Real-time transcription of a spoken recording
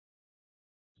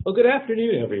Well, good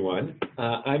afternoon, everyone.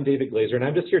 I'm David Glazer, and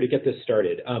I'm just here to get this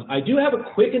started. I do have a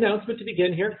quick announcement to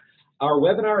begin here. Our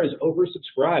webinar is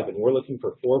oversubscribed, and we're looking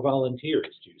for 4 volunteers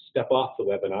to step off the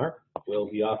webinar. We'll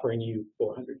be offering you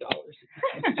 $400 if you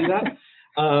want to do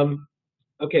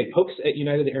that. Okay, folks at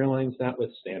United Airlines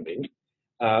notwithstanding,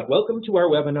 welcome to our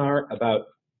webinar about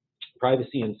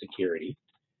privacy and security.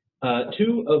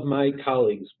 2 of my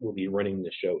colleagues will be running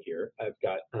the show here. I've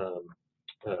got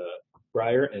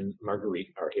Briar and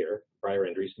Marguerite are here, Briar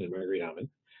Andresen and Marguerite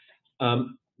Ahmann.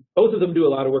 Both of them do a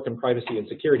lot of work in privacy and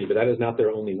security, but that is not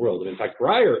their only world. And in fact,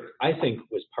 Briar, I think,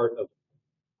 was part of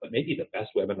maybe the best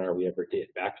webinar we ever did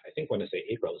back, I think, when I say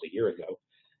April, it was a year ago,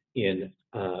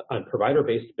 on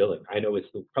provider-based billing. I know it's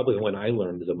probably the one I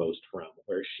learned the most from,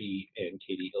 where she and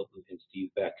Katie Hilton and Steve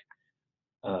Beck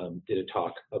did a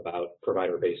talk about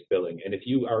provider-based billing. And if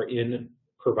you are in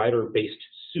provider-based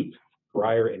soup,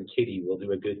 Briar and Katie will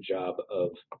do a good job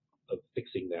of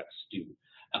fixing that stew.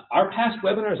 Our past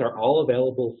webinars are all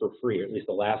available for free, or at least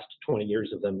the last 20 years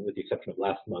of them, with the exception of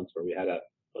last month where we had a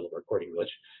little recording glitch.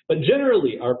 But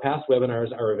generally, our past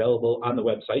webinars are available on the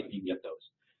website. You can get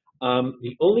those.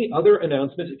 The only other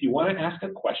announcement, if you want to ask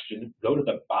a question, go to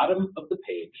the bottom of the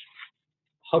page,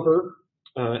 hover,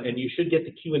 and you should get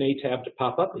the Q&A tab to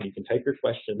pop up, and you can type your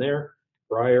question there.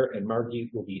 Briar and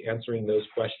Margie will be answering those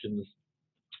questions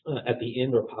at the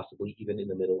end or possibly even in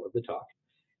the middle of the talk.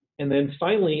 And then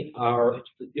finally,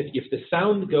 if the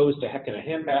sound goes to heck in a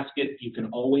handbasket, you can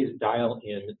always dial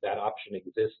in. That option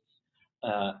exists,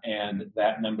 and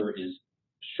that number is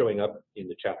showing up in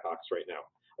the chat box right now.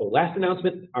 Well, last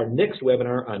announcement, our next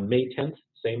webinar on May 10th,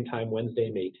 same time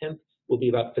Wednesday, May 10th, will be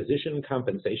about physician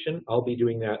compensation. I'll be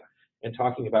doing that and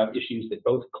talking about issues that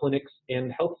both clinics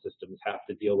and health systems have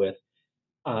to deal with,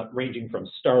 ranging from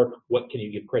stark, what can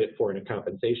you give credit for in a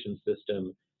compensation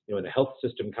system, in a health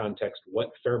system context, what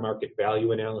fair market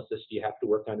value analysis do you have to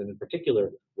work on, and in particular,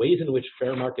 ways in which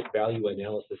fair market value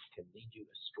analysis can lead you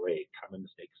astray, common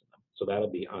mistakes in them. So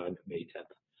that'll be on May 10th.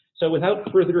 So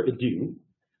without further ado,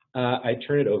 I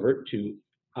turn it over to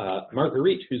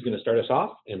Marguerite, who's going to start us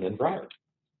off, and then Briar.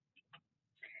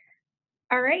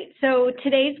 All right, so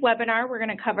today's webinar, we're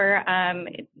going to cover,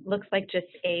 it looks like just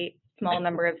a small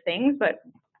number of things, but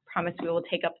promise we will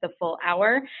take up the full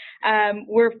hour.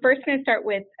 We're first going to start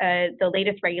with the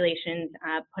latest regulations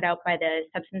put out by the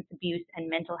Substance Abuse and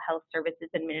Mental Health Services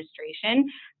Administration,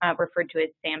 referred to as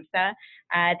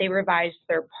SAMHSA. They revised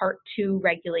their Part 2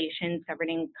 regulations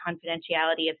governing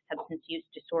confidentiality of substance use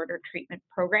disorder treatment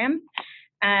programs.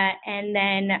 And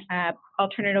then I'll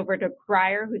turn it over to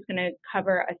Briar, who's going to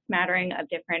cover a smattering of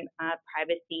different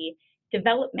privacy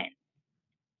developments.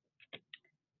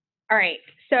 All right,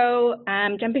 so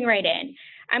jumping right in.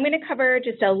 I'm going to cover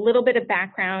just a little bit of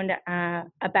background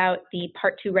about the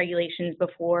Part 2 regulations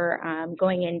before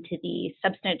going into the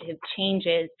substantive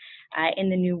changes in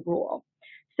the new rule.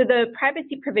 So the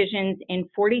privacy provisions in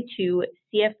 42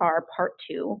 CFR Part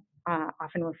 2,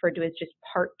 often referred to as just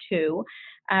Part 2,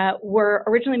 were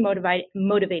originally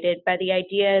motivated by the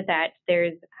idea that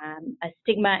there's a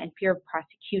stigma and fear of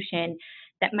prosecution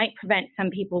that might prevent some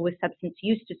people with substance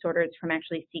use disorders from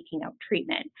actually seeking out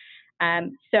treatment.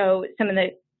 So some of the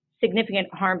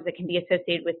significant harms that can be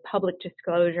associated with public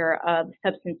disclosure of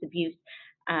substance abuse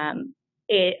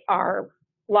are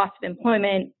loss of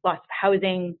employment, loss of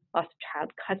housing, loss of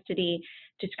child custody,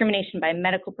 discrimination by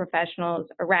medical professionals,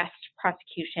 arrest,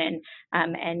 prosecution,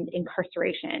 and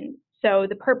incarceration. So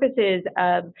the purposes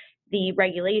of the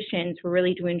regulations were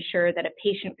really to ensure that a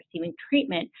patient receiving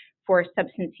treatment for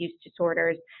substance use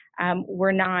disorders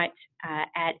were not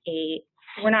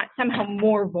somehow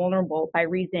more vulnerable by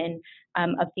reason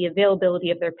of the availability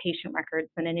of their patient records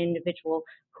than an individual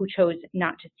who chose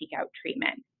not to seek out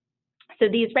treatment. So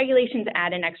these regulations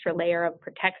add an extra layer of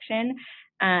protection,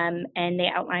 and they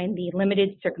outline the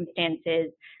limited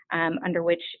circumstances under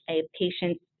which a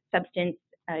patient's substance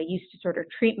use disorder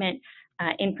treatment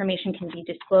information can be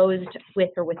disclosed with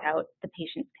or without the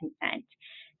patient's consent.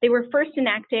 They were first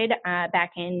enacted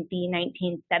back in the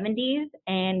 1970s,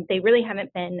 and they really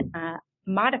haven't been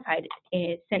modified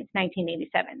since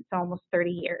 1987, so almost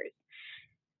 30 years.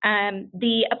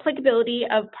 The applicability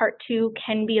of Part 2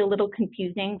 can be a little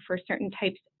confusing for certain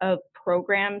types of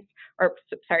programs, or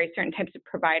certain types of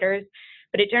providers,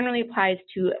 but it generally applies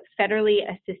to federally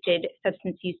assisted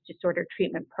substance use disorder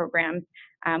treatment programs,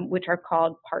 which are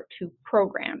called Part 2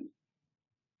 programs.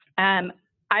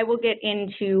 I will get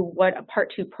into what a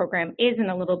Part 2 program is in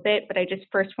a little bit, but I just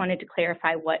first wanted to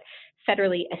clarify what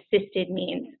federally assisted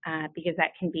means, because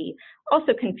that can be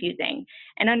also confusing.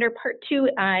 And under Part 2,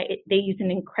 they use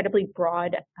an incredibly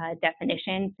broad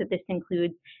definition. So this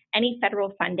includes any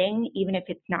federal funding, even if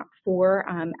it's not for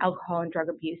alcohol and drug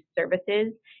abuse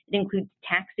services. It includes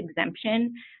tax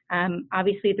exemption,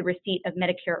 obviously the receipt of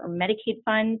Medicare or Medicaid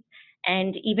funds,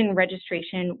 and even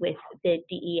registration with the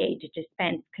DEA to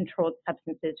dispense controlled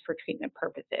substances for treatment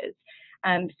purposes.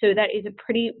 So that is a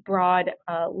pretty broad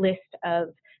list of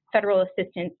federal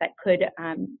assistance that could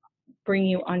bring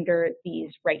you under these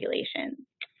regulations.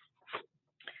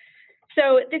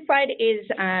 So this slide is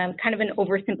kind of an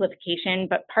oversimplification,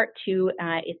 but Part 2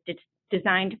 is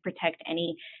designed to protect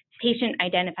any patient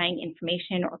identifying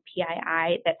information or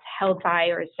PII that's held by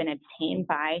or has been obtained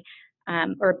by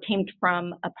or obtained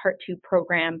from a Part 2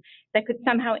 program that could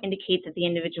somehow indicate that the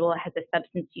individual has a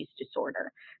substance use disorder.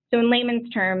 So in layman's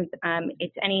terms,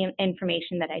 it's any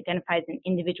information that identifies an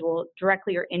individual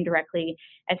directly or indirectly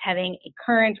as having a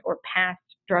current or past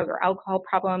drug or alcohol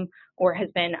problem, or has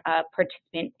been a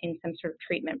participant in some sort of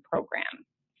treatment program.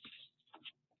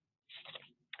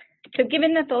 So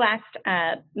given that the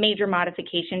last major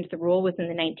modification to the rule was in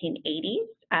the 1980s,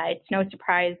 it's no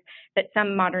surprise that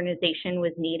some modernization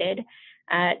was needed.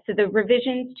 So the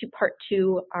revisions to Part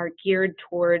 2 are geared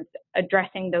towards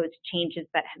addressing those changes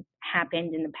that have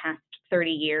happened in the past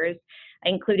 30 years,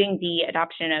 including the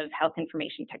adoption of health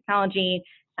information technology,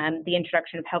 the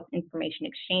introduction of health information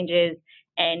exchanges,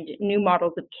 and new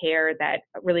models of care that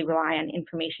really rely on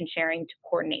information sharing to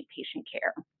coordinate patient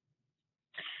care.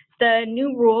 The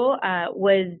new rule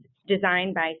was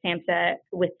designed by SAMHSA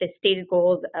with the stated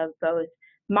goals of both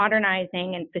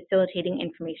modernizing and facilitating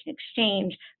information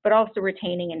exchange, but also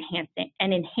retaining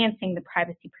and enhancing the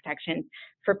privacy protections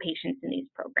for patients in these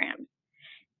programs.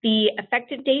 The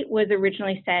effective date was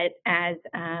originally set as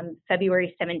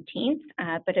February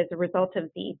 17th, but as a result of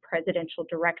the presidential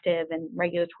directive and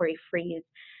regulatory freeze,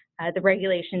 the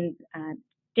regulations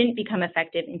didn't become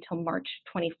effective until March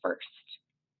 21st.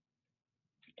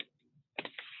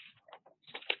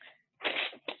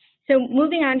 So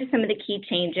moving on to some of the key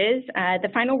changes, the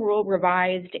final rule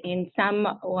revised in some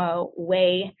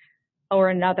way or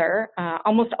another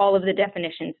almost all of the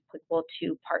definitions applicable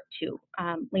to Part 2,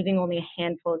 leaving only a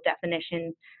handful of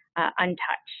definitions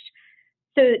untouched.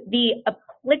 So the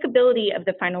applicability of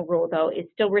the final rule, though, is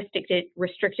still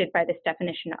restricted by this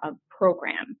definition of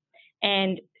program.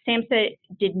 And SAMHSA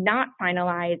did not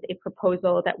finalize a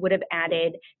proposal that would have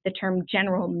added the term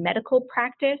general medical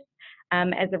practice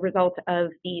as a result of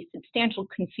the substantial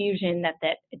confusion that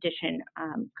that addition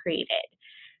created.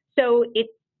 So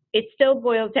it still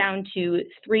boils down to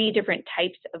 3 different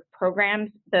types of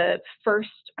programs. The first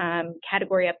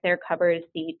category up there covers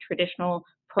the traditional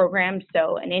program,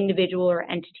 so an individual or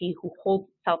entity who holds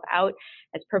itself out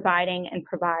as providing and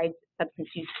provides substance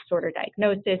use disorder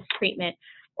diagnosis, treatment,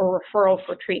 or referral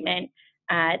for treatment.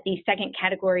 The second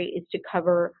category is to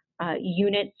cover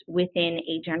units within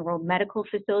a general medical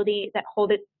facility that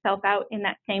hold itself out in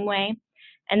that same way.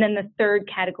 And then the third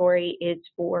category is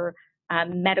for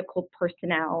medical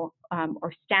personnel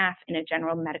or staff in a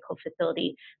general medical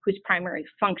facility whose primary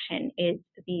function is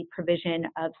the provision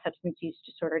of substance use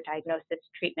disorder diagnosis,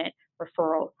 treatment,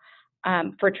 referral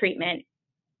for treatment.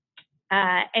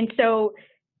 And so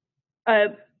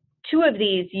 2 of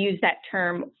these use that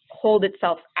term hold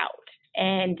itself out,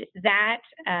 and that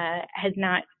has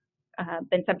not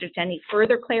been subject to any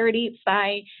further clarity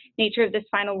by nature of this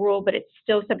final rule, but it's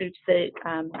still subject to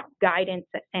the guidance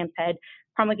that SAMHSA had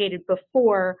promulgated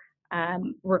before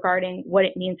regarding what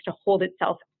it means to hold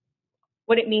itself,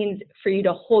 what it means for you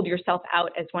to hold yourself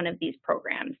out as one of these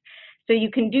programs. So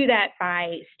you can do that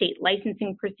by state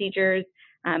licensing procedures,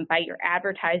 by your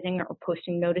advertising or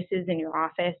posting notices in your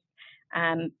office,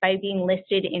 by being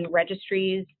listed in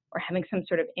registries or having some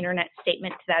sort of internet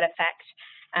statement to that effect.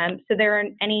 So there are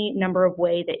any number of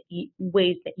ways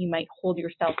that you might hold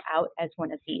yourself out as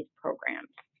one of these programs.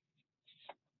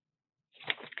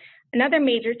 Another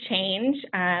major change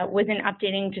was in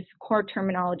updating just core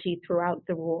terminology throughout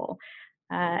the rule.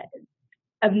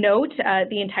 Of note,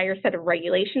 the entire set of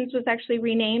regulations was actually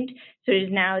renamed, so it is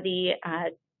now the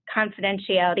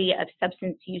Confidentiality of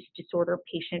Substance Use Disorder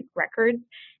Patient Records,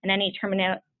 and any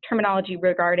terminology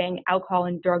regarding alcohol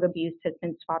and drug abuse has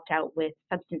been swapped out with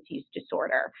substance use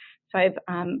disorder. So I've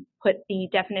put the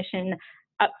definition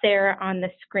up there on the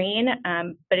screen,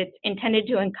 but it's intended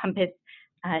to encompass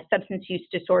substance use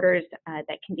disorders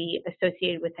that can be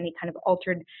associated with any kind of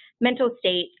altered mental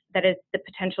state that has the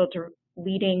potential to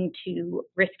leading to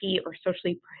risky or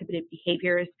socially prohibited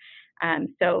behaviors,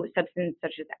 So substances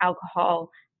such as alcohol,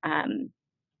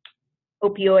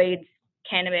 opioids,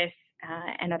 cannabis,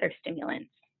 and other stimulants.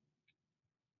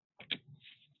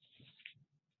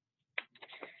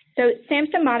 So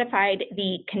SAMHSA modified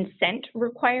the consent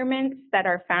requirements that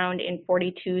are found in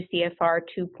 42 CFR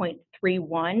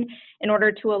 2.31 in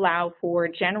order to allow for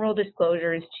general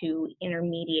disclosures to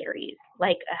intermediaries,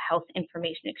 like a health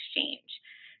information exchange.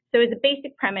 So as a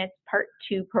basic premise, Part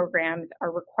 2 programs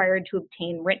are required to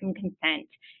obtain written consent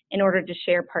in order to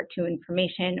share Part 2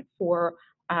 information for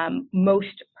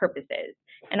most purposes.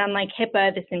 And unlike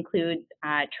HIPAA, this includes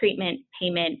treatment,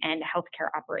 payment, and healthcare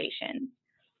operations.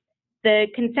 The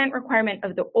consent requirement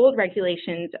of the old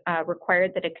regulations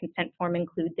required that a consent form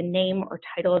include the name or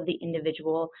title of the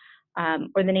individual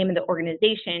or the name of the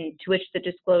organization to which the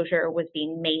disclosure was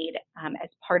being made as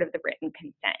part of the written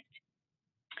consent.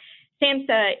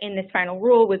 SAMHSA in this final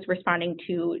rule was responding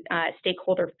to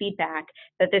stakeholder feedback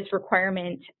that this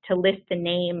requirement to list the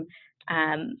name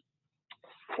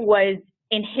was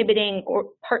inhibiting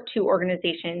Part 2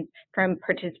 organizations from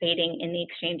participating in the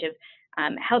exchange of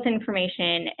health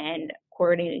information and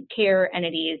coordinated care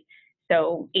entities,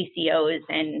 so ACOs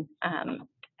and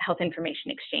health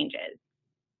information exchanges.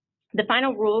 The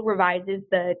final rule revises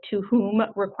the to whom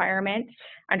requirement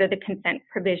under the consent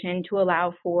provision to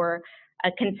allow for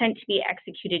a consent to be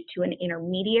executed to an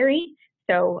intermediary.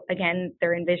 So again,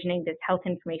 they're envisioning this health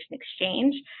information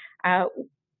exchange.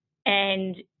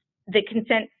 And the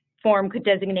consent form could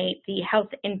designate the health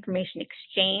information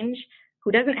exchange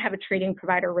who doesn't have a treating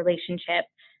provider relationship,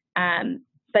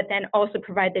 but then also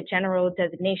provide the general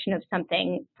designation of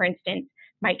something, for instance,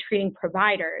 my treating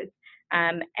providers,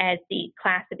 as the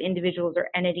class of individuals or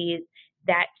entities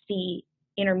that the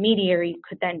intermediary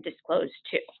could then disclose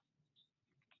to.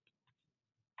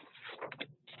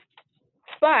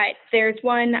 But there's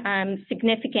one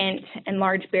significant and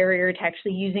large barrier to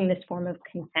actually using this form of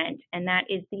consent, and that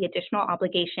is the additional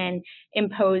obligation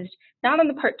imposed not on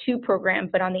the Part 2 program,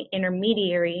 but on the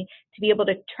intermediary to be able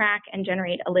to track and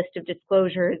generate a list of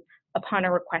disclosures upon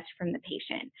a request from the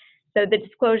patient. So the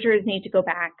disclosures need to go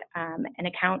back and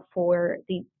account for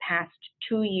the past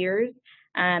 2 years,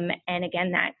 and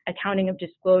again, that accounting of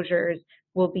disclosures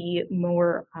will be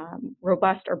more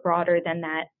robust or broader than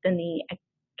the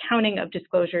accounting of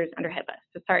disclosures under HIPAA.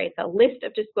 So sorry, it's a list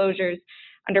of disclosures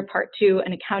under Part 2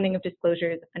 and accounting of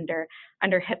disclosures under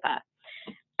HIPAA.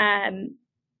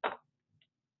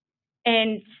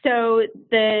 And so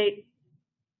the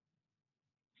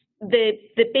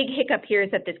big hiccup here is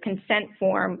that this consent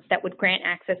form that would grant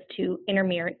access to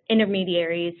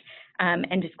intermediaries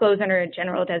and disclose under a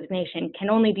general designation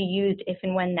can only be used if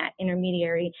and when that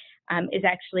intermediary is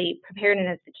actually prepared and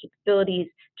has the capabilities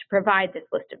to provide this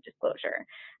list of disclosure.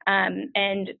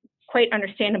 And quite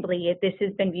understandably, this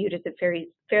has been viewed as a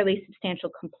fairly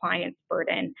substantial compliance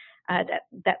burden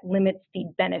that limits the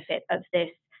benefit of this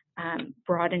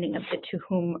broadening of the to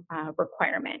whom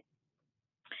requirement.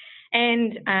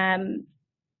 And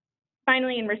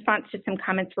finally, in response to some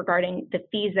comments regarding the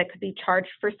fees that could be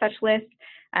charged for such lists,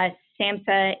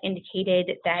 SAMHSA indicated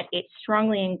that it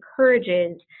strongly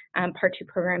encourages Part 2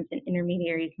 programs and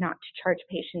intermediaries not to charge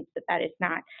patients, but that is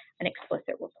not an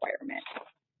explicit requirement.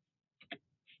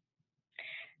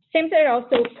 SAMHSA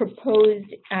also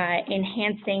proposed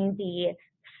enhancing the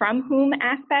from whom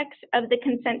aspect of the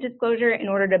consent disclosure in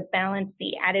order to balance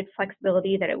the added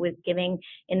flexibility that it was giving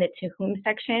in the to whom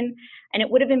section. And it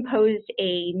would have imposed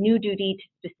a new duty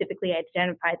to specifically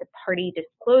identify the party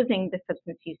disclosing the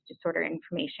substance use disorder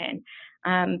information.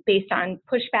 Based on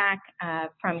pushback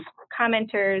from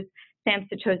commenters,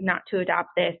 SAMHSA chose not to adopt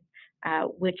this,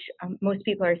 which most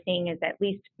people are seeing as at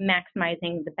least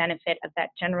maximizing the benefit of that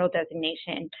general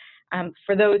designation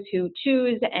for those who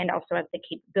choose and also have the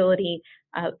capability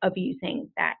of using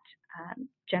that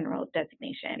general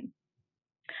designation.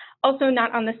 Also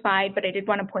not on the slide, but I did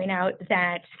want to point out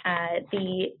that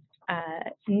the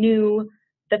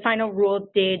final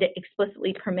rule did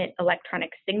explicitly permit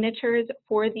electronic signatures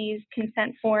for these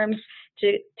consent forms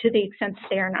to the extent that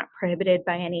they are not prohibited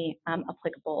by any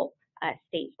applicable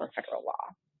state or federal law.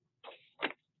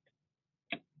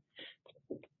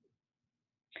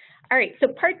 All right, so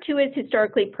Part 2 is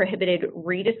historically prohibited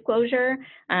redisclosure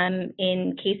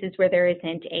in cases where there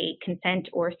isn't a consent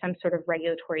or some sort of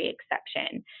regulatory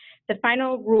exception. The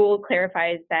final rule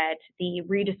clarifies that the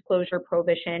redisclosure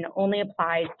prohibition only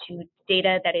applies to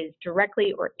data that is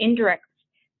indirectly or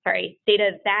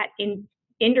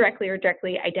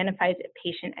directly identifies a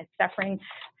patient as suffering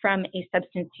from a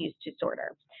substance use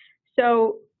disorder.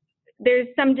 So there's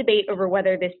some debate over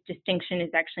whether this distinction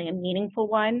is actually a meaningful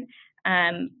one.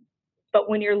 But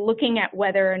when you're looking at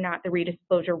whether or not the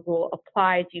redisclosure rule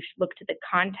applies, you should look to the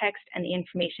context and the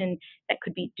information that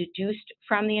could be deduced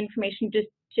from the information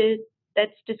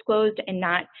that's disclosed, and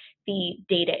not the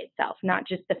data itself, not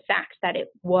just the fact that it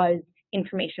was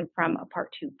information from a Part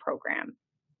 2 program.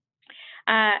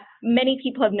 Many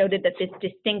people have noted that this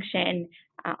distinction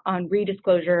on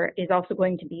redisclosure is also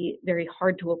going to be very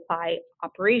hard to apply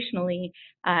operationally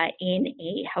in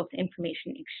a health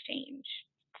information exchange.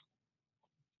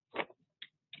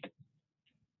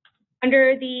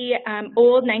 Under the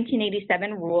old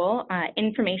 1987 rule,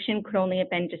 information could only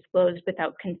have been disclosed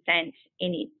without consent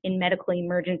in medical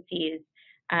emergencies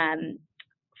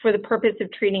for the purpose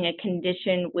of treating a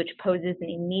condition which poses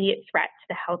an immediate threat to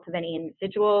the health of any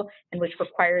individual and which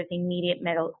requires immediate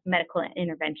medical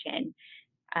intervention.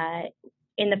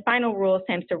 In the final rule,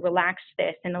 SAMHSA relaxed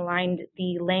this and aligned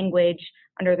the language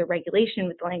under the regulation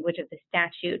with the language of the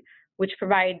statute, which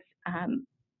provides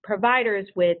providers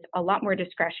with a lot more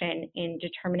discretion in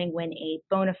determining when a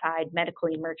bona fide medical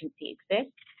emergency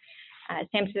exists.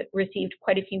 SAMHSA received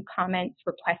quite a few comments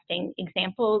requesting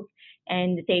examples,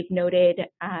 and they've noted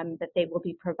that they will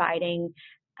be providing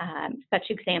such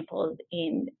examples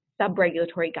in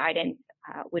sub-regulatory guidance,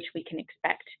 which we can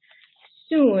expect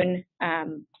soon,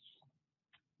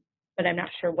 but I'm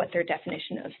not sure what their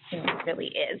definition of soon really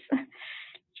is.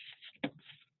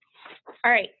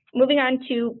 All right, moving on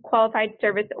to qualified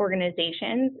service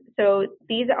organizations. So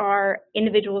these are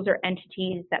individuals or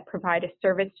entities that provide a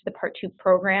service to the Part 2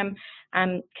 program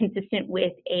consistent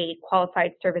with a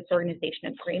qualified service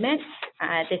organization agreement.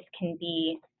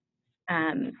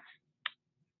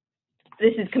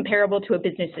 This is comparable to a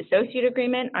business associate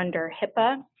agreement under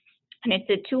HIPAA, and it's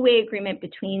a two-way agreement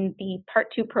between the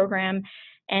Part 2 program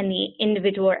and the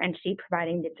individual or entity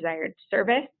providing the desired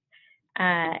service.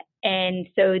 And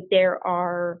so there's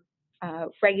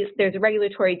a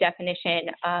regulatory definition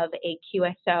of a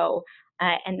QSO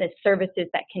and the services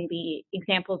that can be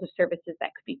examples of services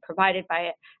that could be provided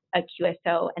by a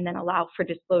QSO, and then allow for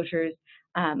disclosures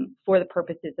for the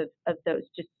purposes of those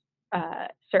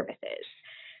services.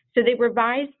 So they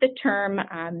revised the term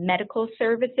medical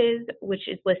services, which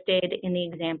is listed in the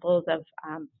examples of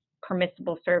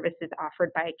permissible services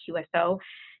offered by a QSO,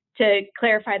 to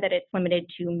clarify that it's limited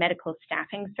to medical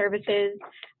staffing services.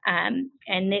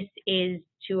 And this is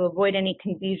to avoid any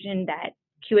confusion that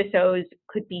QSOs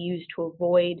could be used to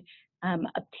avoid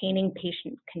obtaining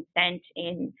patient consent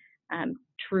in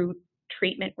true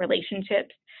treatment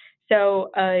relationships.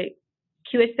 So a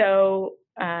QSO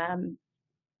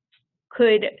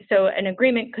so an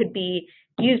agreement could be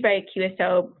used by a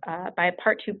QSO by a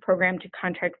Part 2 program to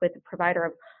contract with a provider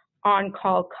of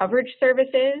on-call coverage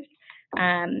services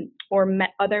or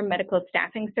other medical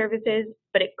staffing services,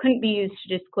 but it couldn't be used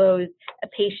to disclose a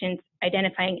patient's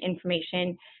identifying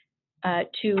information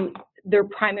to their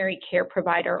primary care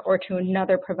provider or to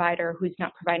another provider who's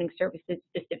not providing services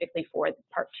specifically for the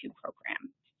Part 2 program.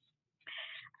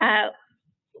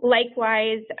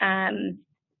 Likewise,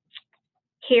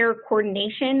 care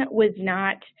coordination was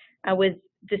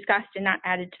discussed and not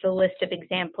added to the list of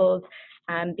examples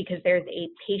because there's a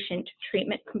patient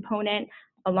treatment component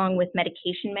along with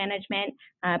medication management,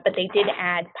 but they did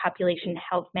add population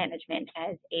health management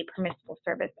as a permissible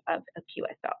service of a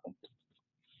QSO.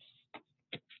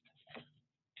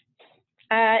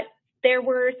 There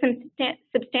were some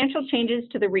substantial changes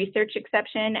to the research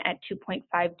exception at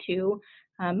 2.52.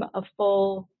 A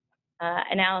full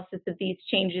analysis of these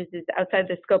changes is outside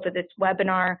the scope of this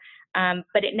webinar,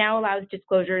 but it now allows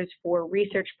disclosures for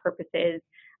research purposes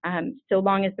so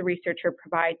long as the researcher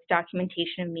provides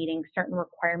documentation of meeting certain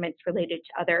requirements related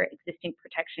to other existing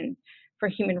protections for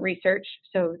human research.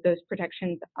 So those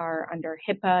protections are under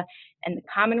HIPAA and the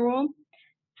Common Rule.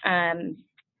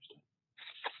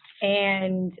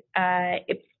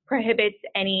 It prohibits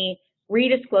any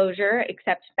redisclosure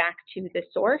except back to the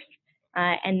source,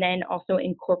 and then also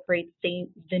incorporates the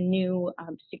new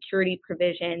security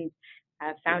provisions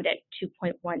found at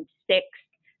 2.16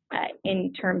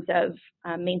 in terms of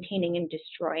maintaining and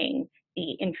destroying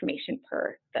the information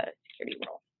per the security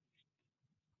rule.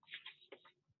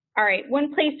 All right,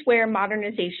 one place where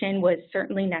modernization was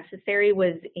certainly necessary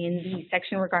was in the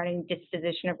section regarding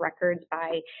disposition of records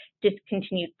by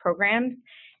discontinued programs.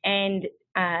 And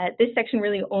this section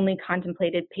really only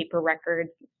contemplated paper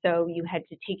records. So you had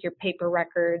to take your paper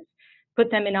records,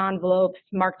 put them in envelopes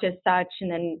marked as such,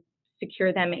 and then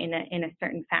secure them in a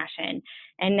certain fashion.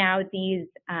 And now these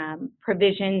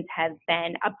provisions have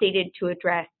been updated to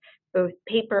address both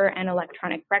paper and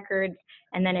electronic records.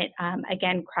 And then it,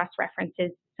 again,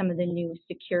 cross-references some of the new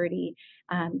security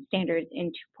standards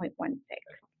in 2.16.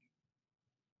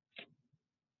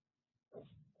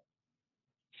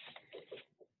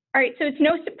 All right, so it's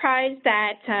no surprise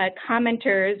that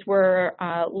commenters were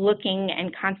looking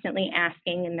and constantly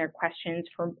asking in their questions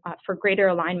for greater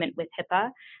alignment with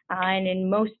HIPAA, and in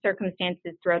most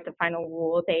circumstances throughout the final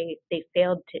rule, they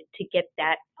failed to get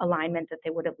that alignment that they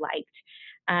would have liked.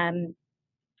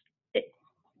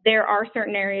 There are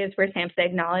certain areas where SAMHSA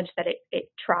acknowledged that it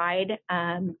tried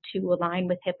to align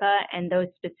with HIPAA, and those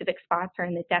specific spots are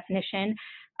in the definition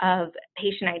of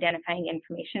patient identifying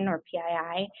information, or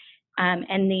PII,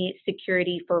 and the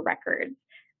security for records.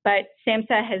 But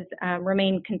SAMHSA has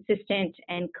remained consistent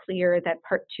and clear that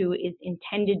Part 2 is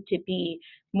intended to be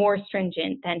more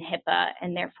stringent than HIPAA,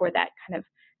 and therefore that kind of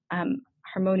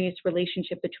harmonious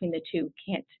relationship between the two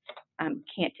can't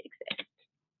exist.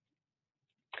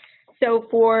 So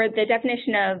for the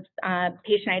definition of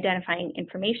patient identifying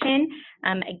information,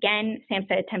 again,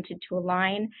 SAMHSA attempted to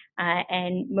align,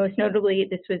 and most notably,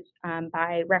 this was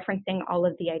by referencing all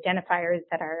of the identifiers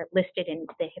that are listed in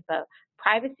the HIPAA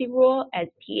privacy rule as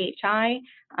PHI,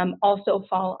 also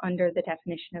fall under the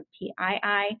definition of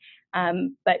PII,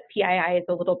 but PII is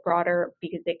a little broader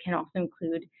because it can also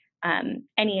include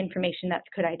any information that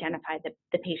could identify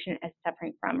the patient as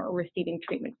suffering from or receiving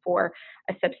treatment for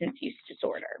a substance use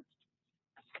disorder.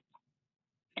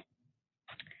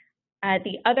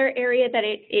 The other area that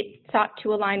it sought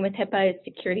to align with HIPAA is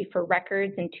security for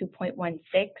records in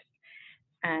 2.16.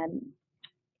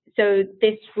 So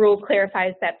this rule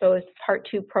clarifies that both Part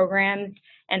 2 programs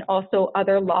and also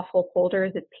other lawful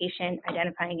holders of patient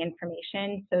identifying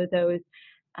information, so those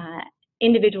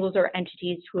individuals or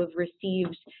entities who have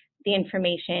received the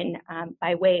information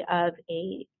by way of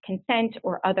a consent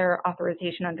or other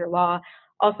authorization under law,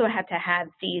 also have to have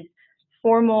these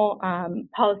formal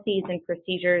policies and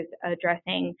procedures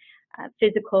addressing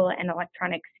physical and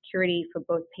electronic security for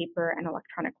both paper and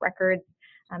electronic records,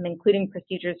 including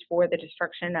procedures for the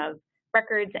destruction of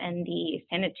records and the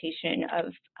sanitation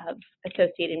of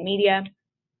associated media.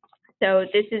 So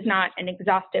this is not an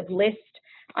exhaustive list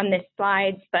on this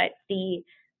slide, but the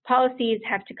policies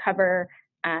have to cover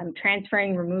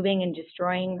transferring, removing, and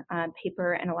destroying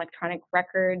paper and electronic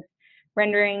records,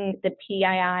 rendering the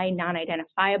PII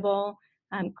non-identifiable,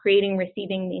 creating,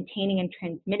 receiving, maintaining, and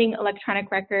transmitting electronic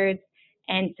records,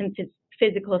 and some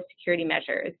physical security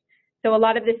measures. So a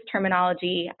lot of this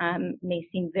terminology may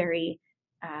seem very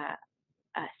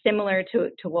similar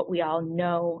to what we all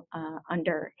know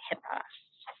under HIPAA.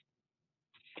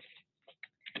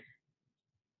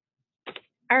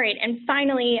 All right, and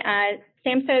finally,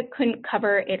 SAMHSA couldn't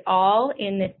cover it all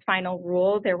in this final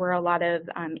rule. There were a lot of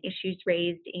issues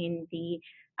raised in the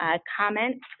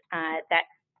comments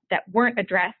that weren't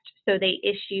addressed, so they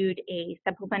issued a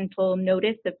supplemental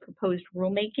notice of proposed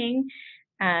rulemaking,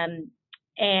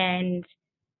 and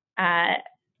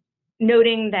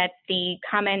noting that the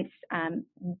comments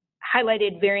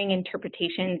highlighted varying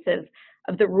interpretations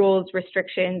of the rules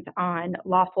restrictions on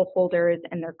lawful holders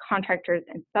and their contractors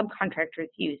and subcontractors'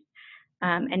 use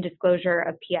and disclosure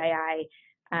of PII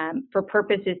for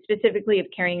purposes specifically of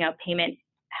carrying out payment,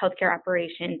 healthcare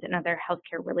operations, and other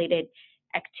healthcare-related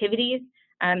activities.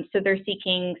 So they're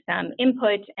seeking some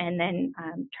input and then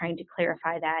trying to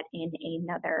clarify that in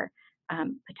another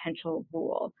potential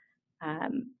rule.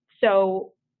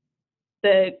 So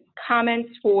the comments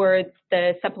for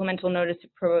the supplemental notice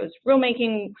of proposed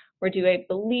rulemaking were due, I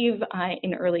believe,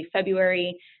 in early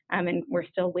February, and we're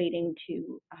still waiting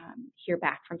to hear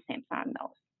back from SAMHSA on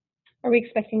those. Are we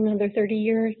expecting another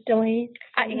 30-year delay?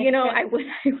 You know, I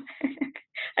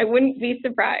wouldn't be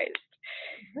surprised.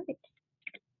 Right.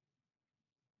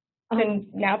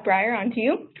 And now, Briar, on to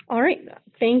you. All right.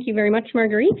 Thank you very much,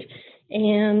 Marguerite.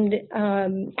 And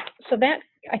so that,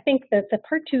 I think that the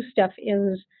Part 2 stuff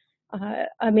is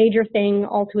a major thing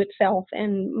all to itself.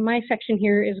 And my section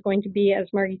here is going to be, as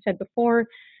Margie said before,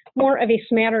 more of a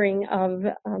smattering of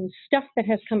stuff that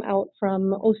has come out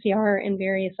from OCR and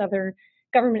various other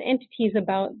government entities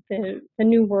about the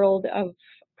new world of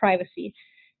privacy.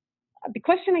 The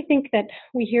question I think that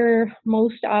we hear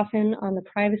most often on the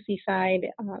privacy side,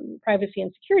 privacy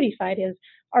and security side, is,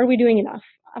 are we doing enough?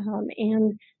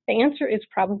 And the answer is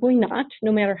probably not.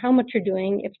 No matter how much you're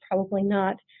doing, it's probably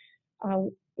not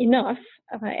enough.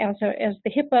 As the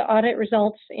HIPAA audit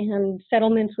results and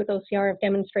settlements with OCR have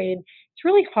demonstrated, it's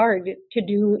really hard to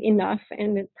do enough,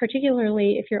 and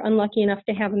particularly if you're unlucky enough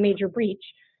to have a major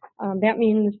breach. That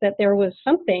means that there was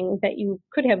something that you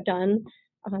could have done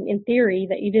in theory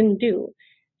that you didn't do.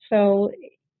 So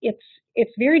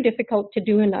it's very difficult to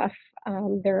do enough.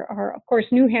 There are, of course,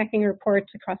 new hacking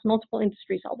reports across multiple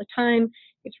industries all the time.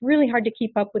 It's really hard to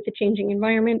keep up with the changing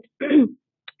environment.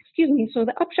 Excuse me. So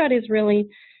the upshot is really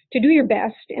to do your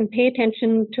best and pay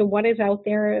attention to what is out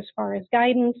there as far as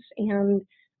guidance and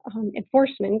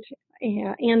enforcement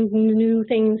and new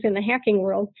things in the hacking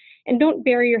world. And don't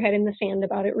bury your head in the sand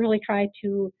about it. Really try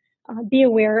to be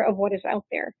aware of what is out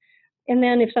there. And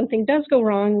then if something does go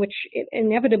wrong, which it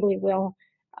inevitably will,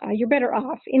 you're better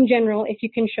off in general if you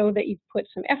can show that you've put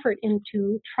some effort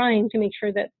into trying to make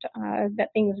sure that, that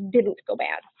things didn't go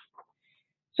bad.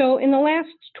 So in the last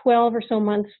 12 or so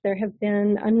months, there have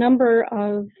been a number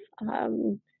of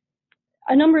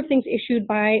things issued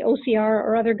by OCR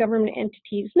or other government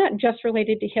entities, not just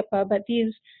related to HIPAA, but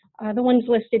these, the ones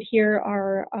listed here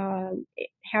are,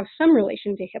 have some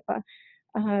relation to HIPAA.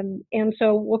 And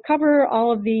so we'll cover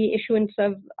all of the issuance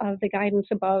of the guidance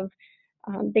above.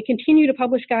 They continue to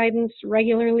publish guidance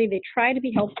regularly. They try to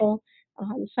be helpful.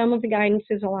 Some of the guidance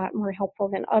is a lot more helpful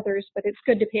than others, but it's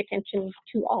good to pay attention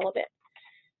to all of it.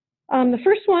 The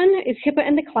first one is HIPAA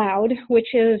and the cloud,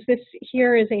 which is, this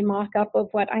here is a mock-up of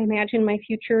what I imagine my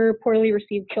future poorly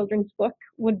received children's book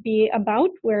would be about,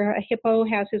 where a hippo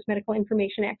has his medical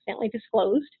information accidentally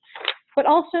disclosed. But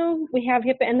also we have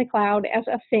HIPAA and the cloud as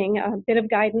a thing, a bit of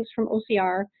guidance from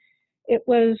OCR. It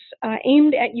was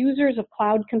aimed at users of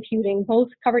cloud computing, both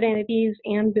covered entities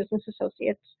and business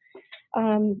associates.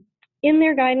 In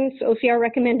their guidance, OCR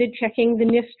recommended checking the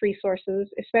NIST resources,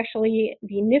 especially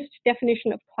the NIST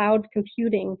definition of cloud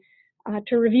computing,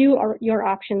 to review your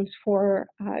options for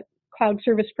cloud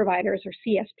service providers or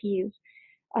CSPs.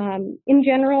 In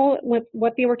general,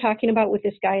 what they were talking about with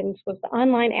this guidance was the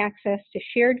online access to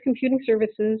shared computing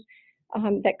services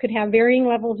that could have varying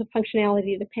levels of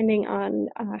functionality depending on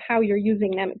how you're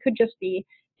using them. It could just be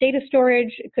data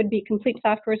storage, it could be complete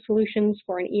software solutions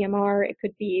for an EMR, it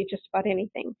could be just about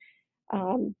anything.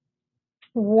 Among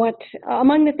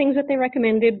the things that they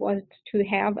recommended was to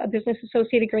have a business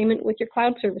associate agreement with your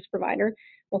cloud service provider.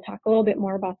 We'll talk a little bit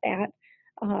more about that.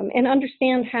 And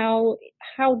understand how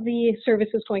the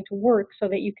service is going to work so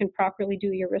that you can properly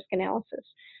do your risk analysis.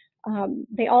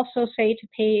 They also say to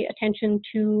pay attention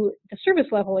to the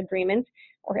service level agreement,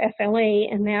 or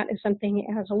SLA, and that is something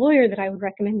as a lawyer that I would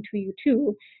recommend to you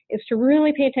too, is to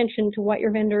really pay attention to what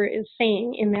your vendor is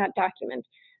saying in that document.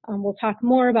 We'll talk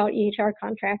more about EHR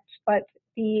contracts, but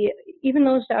even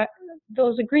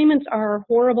those agreements are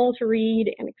horrible to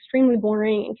read and extremely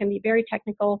boring and can be very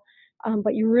technical,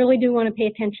 but you really do want to pay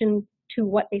attention to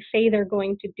what they say they're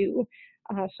going to do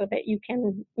so that you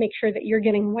can make sure that you're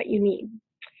getting what you need.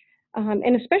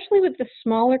 And especially with the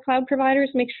smaller cloud providers,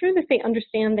 make sure that they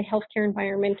understand the healthcare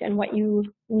environment and what you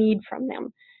need from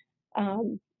them.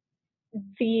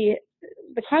 The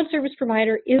cloud service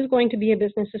provider is going to be a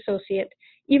business associate,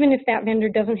 even if that vendor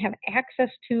doesn't have access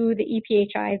to the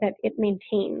EPHI that it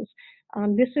maintains.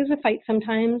 This is a fight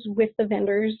sometimes with the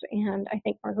vendors, and I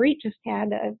think Marguerite just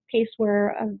had a case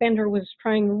where a vendor was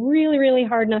trying really, really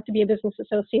hard not to be a business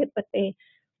associate, but they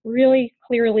really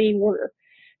clearly were.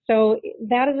 So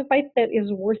that is a fight that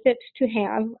is worth it to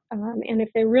have, and if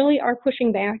they really are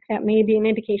pushing back, that may be an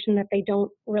indication that they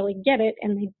don't really get it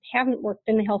and they haven't worked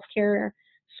in the healthcare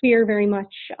sphere very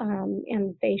much,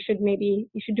 and you should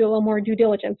do a little more due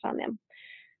diligence on them.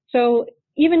 So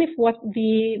even if what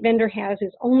the vendor has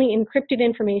is only encrypted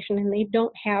information and they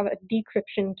don't have a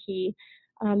decryption key,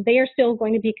 they are still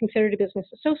going to be considered a business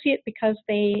associate because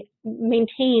they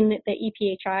maintain the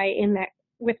EPHI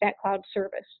with that cloud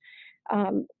service.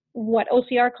 What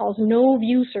OCR calls no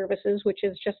view services, which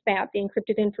is just that, the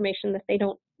encrypted information that they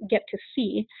don't get to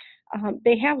see,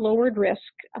 they have lowered risk,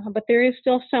 but there is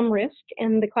still some risk,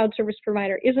 and the cloud service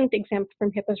provider isn't exempt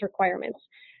from HIPAA's requirements.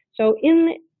 So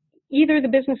in either the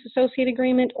business associate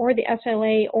agreement or the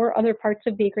SLA or other parts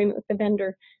of the agreement with the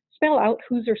vendor, spell out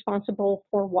who's responsible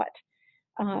for what.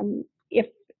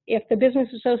 If the business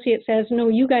associate says, no,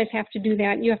 you guys have to do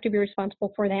that, you have to be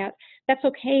responsible for that, that's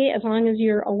okay as long as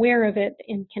you're aware of it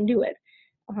and can do it.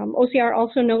 OCR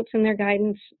also notes in their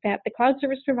guidance that the cloud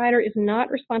service provider is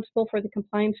not responsible for the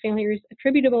compliance failures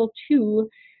attributable to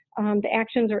the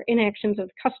actions or inactions of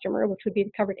the customer, which would be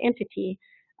the covered entity,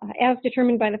 as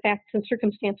determined by the facts and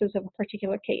circumstances of a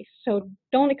particular case. So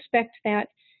don't expect that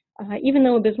even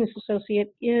though a business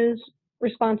associate is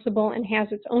responsible and has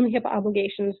its own HIPAA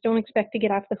obligations, don't expect to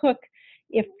get off the hook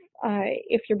if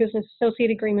your business associate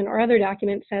agreement or other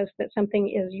document says that something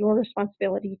is your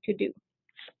responsibility to do.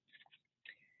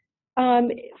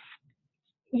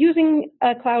 Using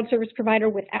a cloud service provider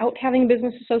without having a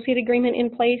business associate agreement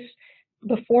in place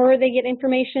before they get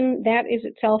information, that is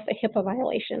itself a HIPAA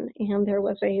violation. And there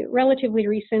was a relatively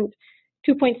recent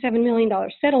 $2.7 million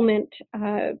settlement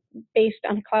based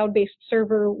on a cloud-based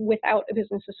server without a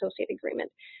business associate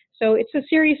agreement. So it's a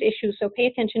serious issue, so pay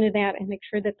attention to that and make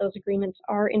sure that those agreements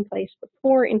are in place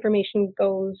before information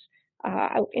goes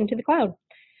out into the cloud.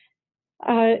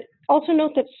 Also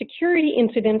note that security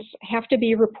incidents have to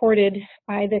be reported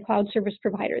by the cloud service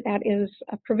provider. That is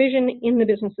a provision in the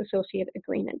business associate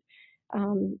agreement.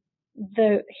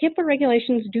 The HIPAA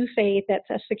regulations do say that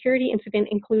a security incident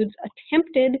includes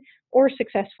attempted or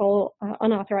successful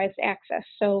unauthorized access.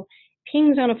 So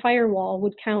pings on a firewall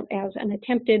would count as an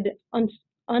attempted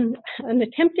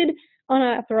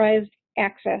unauthorized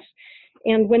access.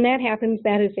 And when that happens,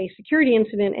 that is a security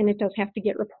incident, and it does have to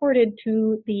get reported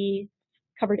to the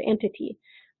covered entity.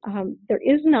 There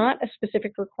is not a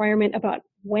specific requirement about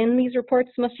when these reports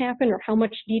must happen or how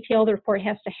much detail the report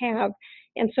has to have.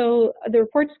 And so the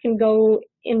reports can go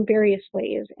in various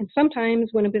ways. And sometimes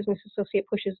when a business associate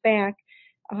pushes back,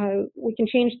 we can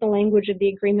change the language of the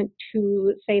agreement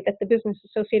to say that the business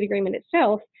associate agreement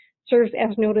itself serves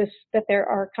as notice that there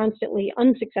are constantly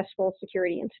unsuccessful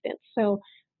security incidents. So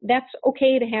that's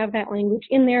okay to have that language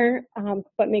in there,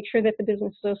 but make sure that the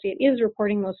business associate is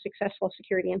reporting those successful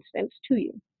security incidents to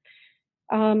you.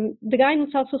 The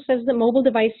guidance also says that mobile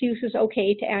device use is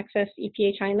okay to access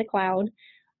EPHI in the cloud.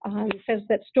 It says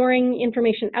that storing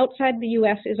information outside the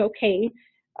US is okay,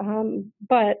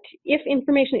 but if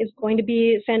information is going to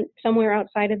be sent somewhere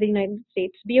outside of the United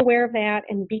States, be aware of that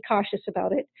and be cautious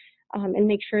about it, and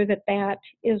make sure that that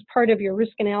is part of your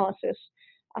risk analysis.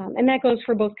 And that goes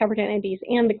for both covered entities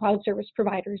and the cloud service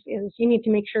providers, is you need to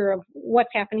make sure of what's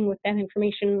happening with that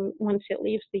information once it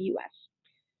leaves the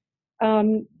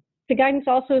US. The guidance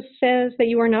also says that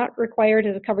you are not required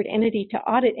as a covered entity to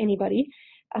audit anybody,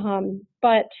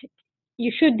 but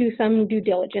you should do some due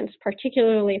diligence,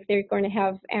 particularly if they're going to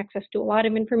have access to a lot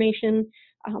of information.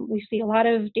 We see a lot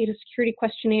of data security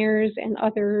questionnaires and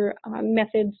other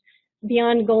methods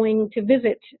beyond going to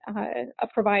visit a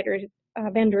provider,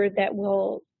 vendor that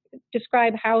will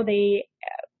describe how they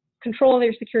control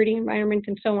their security environment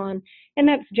and so on. And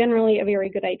that's generally a very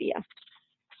good idea,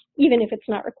 even if it's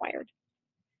not required.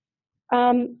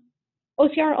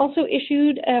 OCR also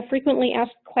issued a frequently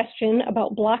asked question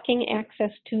about blocking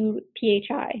access to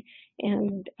PHI.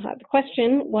 And the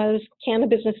question was, can a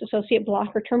business associate block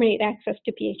or terminate access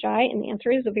to PHI? And the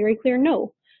answer is a very clear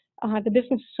no. The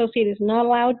business associate is not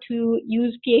allowed to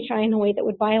use PHI in a way that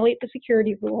would violate the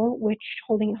security rule, which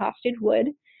holding a hostage would.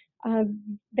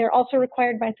 They're also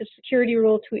required by the security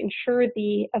rule to ensure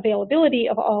the availability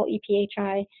of all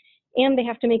ePHI, and they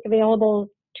have to make available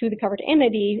to the covered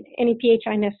entity any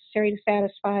PHI necessary to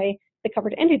satisfy the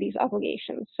covered entity's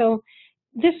obligations. So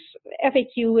this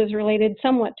FAQ is related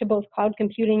somewhat to both cloud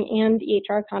computing and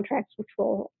EHR contracts, which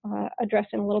we'll address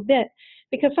in a little bit,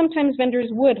 because sometimes vendors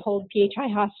would hold PHI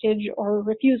hostage or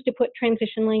refuse to put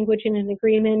transition language in an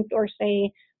agreement or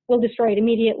say, we'll destroy it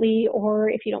immediately, or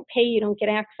if you don't pay, you don't get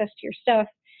access to your stuff.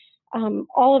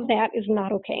 All of that is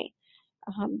not okay.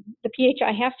 The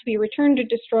PHI has to be returned or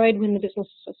destroyed when the business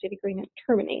associate agreement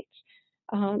terminates.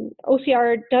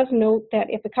 OCR does note that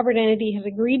if the covered entity has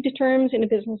agreed to terms in a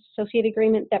business associate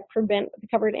agreement that prevent the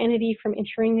covered entity from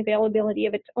ensuring the availability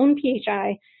of its own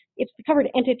PHI, it's the covered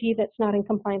entity that's not in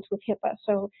compliance with HIPAA.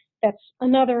 So that's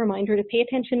another reminder to pay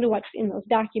attention to what's in those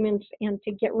documents and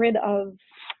to get rid of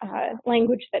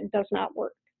language that does not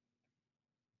work.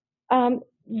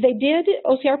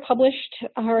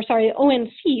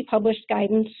 ONC published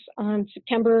guidance on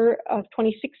September of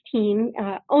 2016.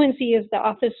 ONC is the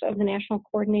Office of the National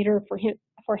Coordinator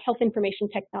for Health Information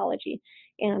Technology,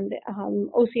 and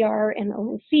OCR and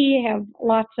ONC have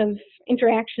lots of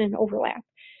interaction and overlap.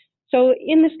 So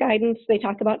in this guidance, they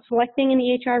talk about selecting an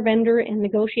EHR vendor and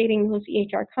negotiating those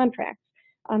EHR contracts.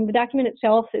 The document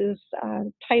itself is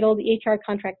titled EHR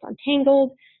Contract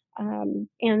Untangled,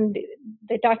 and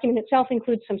the document itself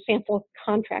includes some sample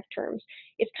contract terms.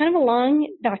 It's kind of a long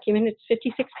document. It's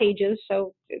 56 pages,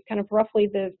 so it's kind of roughly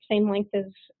the same length as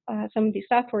some of the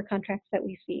software contracts that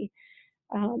we see.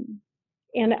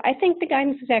 And I think the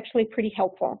guidance is actually pretty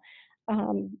helpful.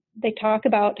 They talk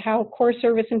about how core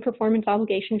service and performance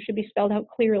obligations should be spelled out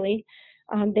clearly.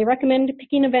 They recommend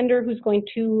picking a vendor who's going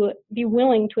to be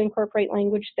willing to incorporate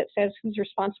language that says who's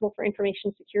responsible for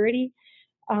information security.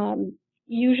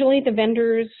 Usually the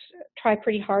vendors try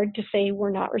pretty hard to say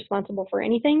we're not responsible for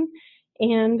anything.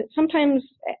 And sometimes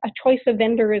a choice of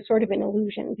vendor is sort of an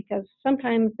illusion, because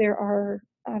sometimes there are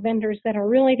vendors that are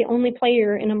really the only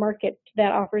player in a market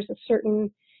that offers a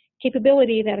certain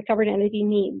capability that a covered entity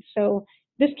needs. So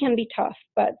this can be tough,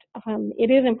 but it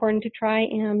is important to try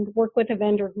and work with a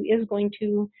vendor who is going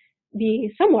to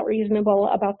be somewhat reasonable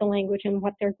about the language and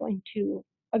what they're going to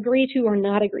agree to or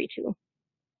not agree to.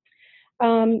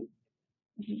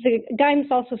 The guidance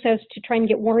also says to try and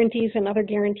get warranties and other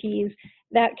guarantees.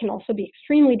 That can also be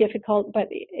extremely difficult, but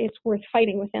it's worth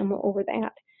fighting with them over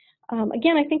that.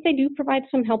 Again, I think they do provide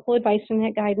some helpful advice in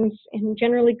that guidance and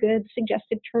generally good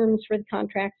suggested terms for the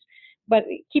contracts, but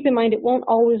keep in mind it won't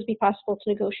always be possible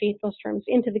to negotiate those terms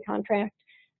into the contract,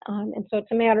 and so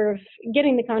it's a matter of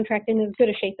getting the contract in as good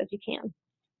a shape as you can.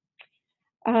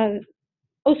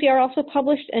 OCR also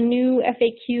published a new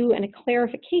FAQ and a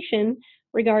clarification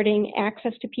regarding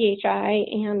access to PHI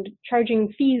and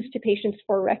charging fees to patients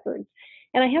for records.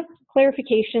 And I have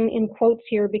clarification in quotes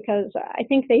here because I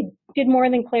think they did more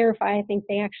than clarify. I think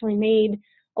they actually made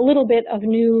a little bit of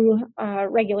new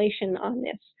regulation on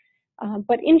this.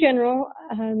 But in general,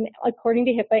 according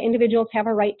to HIPAA, individuals have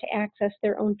a right to access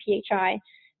their own PHI.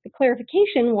 The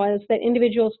clarification was that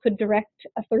individuals could direct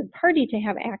a third party to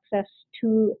have access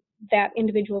to that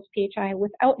individual's PHI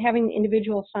without having the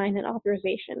individual sign an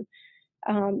authorization.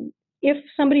 If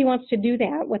somebody wants to do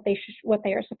that, what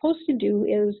they are supposed to do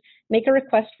is make a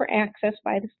request for access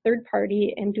by this third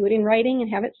party and do it in writing and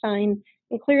have it signed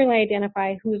and clearly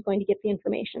identify who is going to get the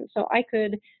information. So I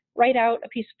could write out a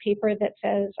piece of paper that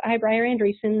says, I, Briar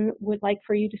Andresen, would like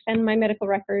for you to send my medical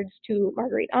records to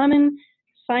Marguerite Ahmann,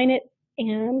 sign it,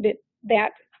 and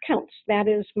that counts. That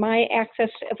is my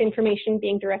access of information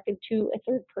being directed to a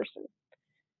third person.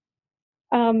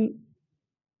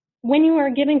 When you are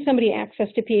giving somebody access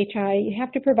to PHI, you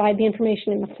have to provide the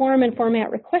information in the form and format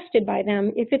requested by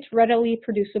them if it's readily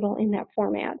producible in that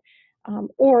format.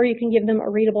 Or you can give them a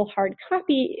readable hard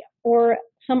copy or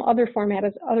some other format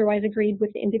as otherwise agreed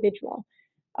with the individual.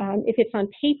 If it's on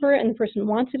paper and the person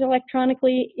wants it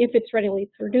electronically, if it's readily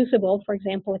producible, for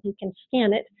example, if you can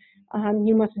scan it,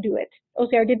 you must do it.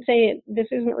 OCR did say this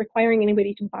isn't requiring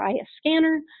anybody to buy a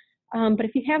scanner, but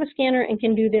if you have a scanner and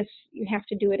can do this, you have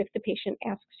to do it if the patient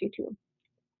asks you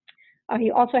to.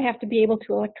 You also have to be able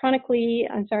to electronically,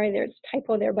 I'm sorry, there's a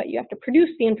typo there, but you have to produce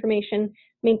the information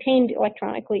maintained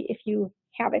electronically if you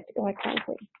have it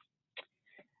electronically.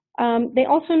 They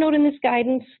also note in this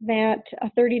guidance that a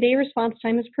 30-day response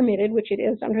time is permitted, which it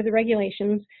is under the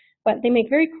regulations, but they make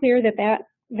very clear that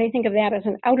they think of that as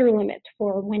an outer limit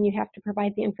for when you have to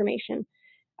provide the information.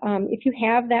 If you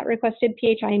have that requested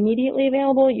PHI immediately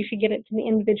available, you should get it to the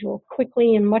individual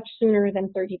quickly and much sooner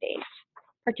than 30 days,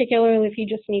 particularly if you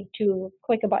just need to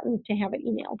click a button to have it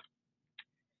emailed.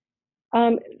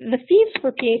 The fees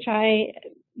for PHI,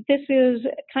 this is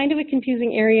kind of a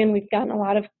confusing area, and we've gotten a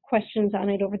lot of questions on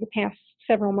it over the past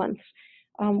several months.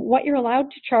 What you're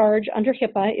allowed to charge under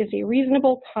HIPAA is a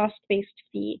reasonable cost-based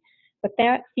fee, but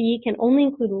that fee can only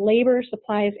include labor,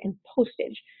 supplies, and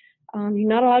postage. You're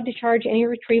not allowed to charge any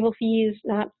retrieval fees,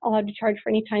 not allowed to charge for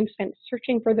any time spent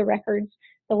searching for the records.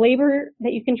 The labor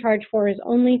that you can charge for is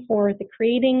only for the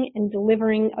creating and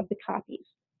delivering of the copies.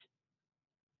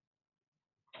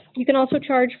 You can also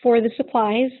charge for the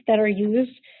supplies that are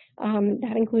used.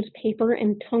 That includes paper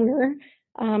and toner,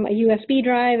 a USB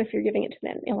drive if you're giving it to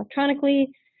them electronically.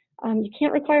 You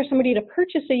can't require somebody to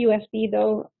purchase a USB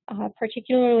though,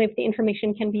 particularly if the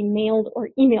information can be mailed or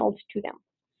emailed to them.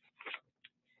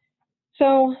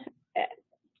 So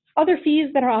other fees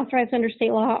that are authorized under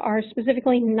state law are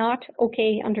specifically not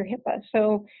okay under HIPAA.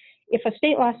 So if a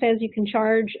state law says you can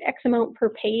charge X amount per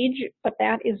page, but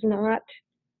that is not,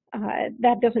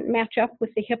 that doesn't match up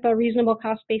with the HIPAA reasonable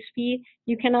cost-based fee,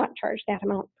 you cannot charge that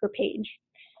amount per page.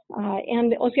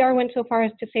 And OCR went so far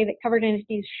as to say that covered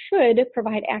entities should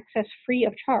provide access free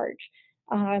of charge.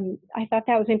 I thought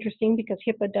that was interesting because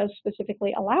HIPAA does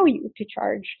specifically allow you to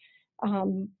charge,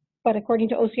 but according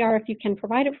to OCR, if you can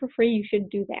provide it for free, you should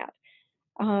do that.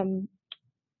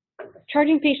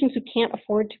 Charging patients who can't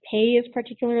afford to pay is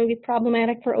particularly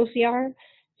problematic for OCR.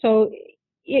 So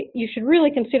you should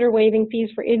really consider waiving fees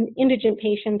for indigent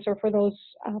patients or for those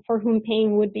for whom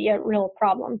paying would be a real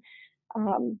problem.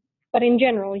 But in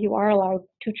general, you are allowed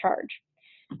to charge.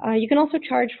 You can also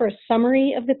charge for a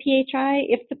summary of the PHI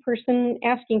if the person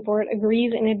asking for it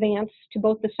agrees in advance to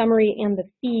both the summary and the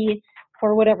fee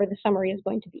for whatever the summary is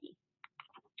going to be.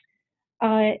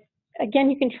 Again,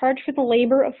 you can charge for the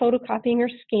labor of photocopying or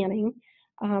scanning.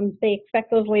 They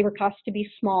expect those labor costs to be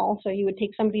small, so you would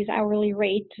take somebody's hourly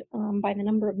rate by the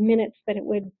number of minutes that it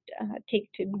would take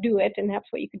to do it, and that's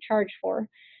what you could charge for.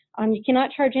 You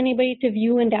cannot charge anybody to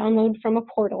view and download from a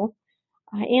portal,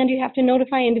 and you have to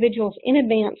notify individuals in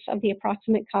advance of the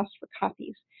approximate cost for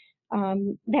copies.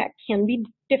 That can be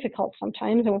difficult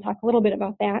sometimes, and we'll talk a little bit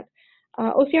about that.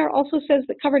 OCR also says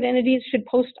that covered entities should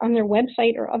post on their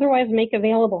website or otherwise make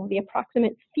available the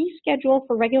approximate fee schedule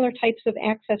for regular types of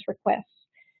access requests.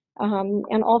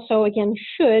 And also, again,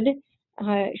 should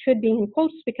be in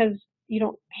quotes because you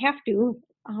don't have to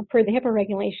per the HIPAA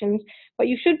regulations, but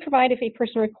you should provide, if a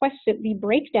person requests it, the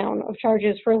breakdown of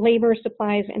charges for labor,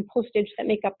 supplies, and postage that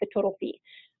make up the total fee.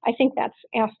 I think that's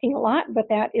asking a lot, but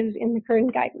that is in the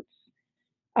current guidance.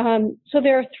 So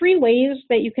there are 3 ways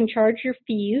that you can charge your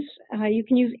fees. You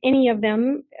can use any of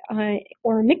them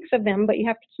or a mix of them, but you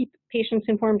have to keep patients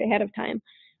informed ahead of time.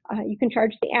 You can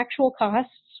charge the actual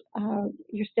costs.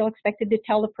 You're still expected to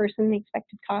tell the person the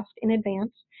expected cost in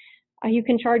advance. You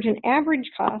can charge an average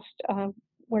cost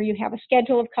where you have a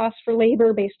schedule of costs for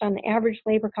labor based on the average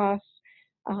labor costs.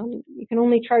 You can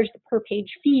only charge the per page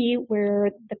fee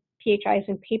where the PHI is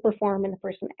in paper form and the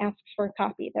person asks for a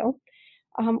copy though.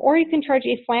 Or you can charge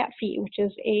a flat fee, which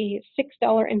is a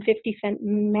 $6.50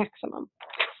 maximum.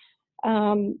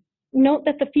 Note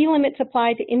that the fee limits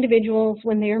apply to individuals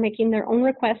when they are making their own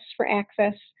requests for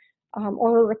access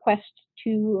or a request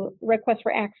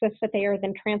for access that they are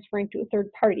then transferring to a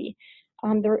third party.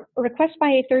 The requests by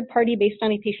a third party based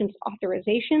on a patient's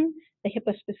authorization, the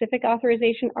HIPAA-specific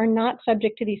authorization, are not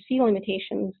subject to these fee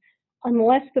limitations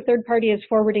unless the third party is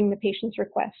forwarding the patient's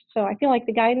request. So I feel like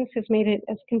the guidance has made it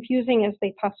as confusing as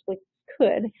they possibly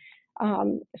could.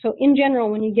 So in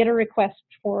general, when you get a request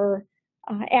for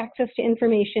access to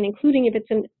information, including if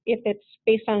it's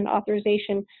based on an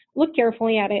authorization, look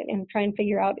carefully at it and try and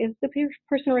figure out, is the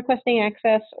person requesting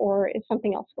access or is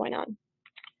something else going on?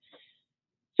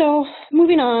 So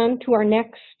moving on to our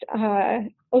next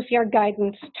OCR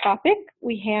guidance topic,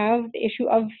 we have the issue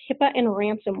of HIPAA and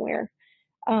ransomware.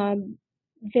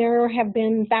 There have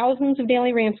been thousands of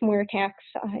daily ransomware attacks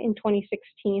in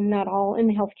 2016, not all in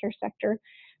the healthcare sector,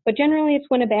 but generally it's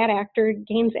when a bad actor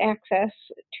gains access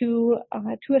to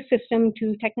a system,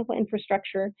 to technical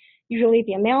infrastructure, usually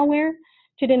via malware,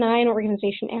 to deny an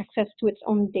organization access to its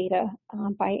own data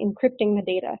by encrypting the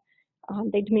data.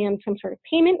 They demand some sort of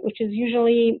payment, which is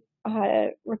usually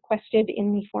requested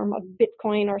in the form of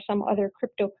Bitcoin or some other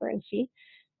cryptocurrency.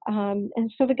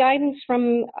 And so the guidance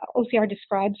from OCR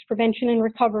describes prevention and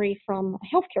recovery from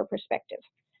a healthcare perspective.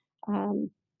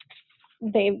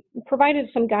 They provided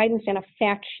some guidance and a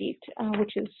fact sheet,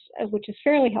 which is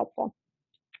fairly helpful.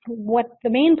 What the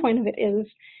main point of it is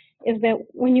that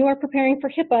when you are preparing for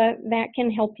HIPAA, that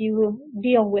can help you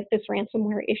deal with this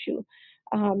ransomware issue.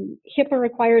 HIPAA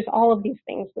requires all of these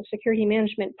things: the security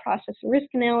management process and risk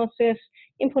analysis,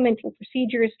 implementing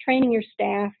procedures, training your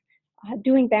staff,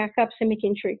 doing backups and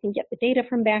making sure you can get the data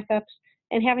from backups,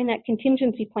 and having that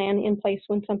contingency plan in place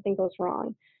when something goes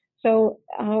wrong. So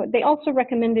they also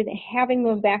recommended having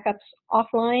those backups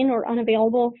offline or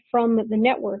unavailable from the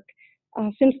network,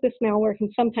 since this malware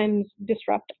can sometimes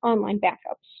disrupt online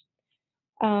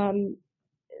backups.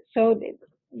 So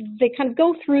they kind of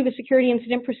go through the security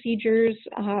incident procedures.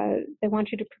 They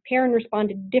want you to prepare and respond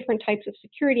to different types of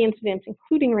security incidents,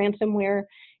 including ransomware,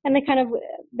 and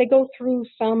they go through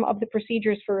some of the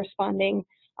procedures for responding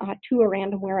to a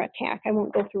ransomware attack. I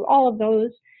won't go through all of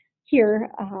those here,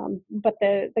 but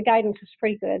the guidance is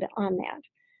pretty good on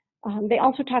that. They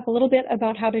also talk a little bit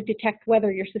about how to detect whether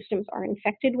your systems are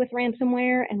infected with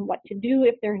ransomware and what to do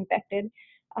if they're infected.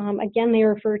 Again, they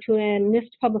refer to a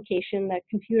NIST publication, the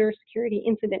Computer Security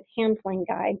Incident Handling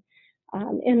Guide,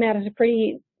 and that is a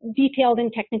pretty detailed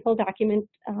and technical document,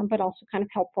 but also kind of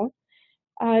helpful.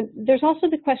 There's also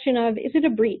the question of, is it a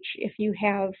breach if you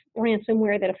have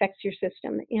ransomware that affects your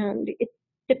system? And it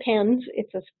depends.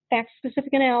 It's a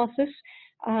fact-specific analysis,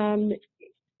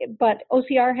 but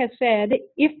OCR has said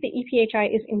if the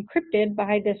ePHI is encrypted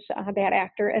by this bad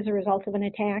actor as a result of an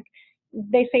attack,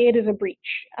 they say it is a breach.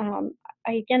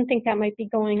 I again think that might be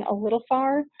going a little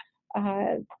far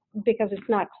because it's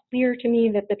not clear to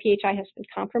me that the PHI has been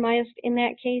compromised in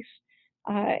that case,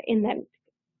 in that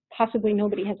possibly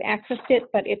nobody has accessed it,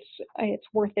 but it's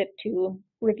worth it to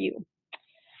review.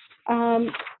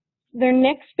 Their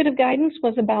next bit of guidance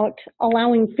was about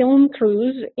allowing film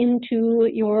crews into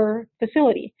your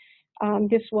facility.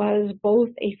 This was both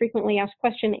a frequently asked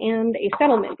question and a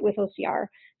settlement with OCR.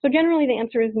 So generally the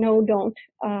answer is no, don't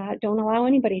allow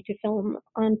anybody to film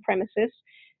on premises.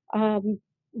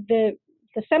 The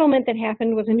settlement that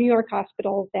happened was a New York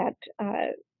hospital that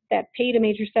paid a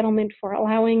major settlement for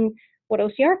allowing what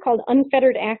OCR called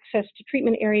unfettered access to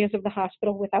treatment areas of the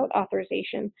hospital without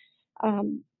authorization.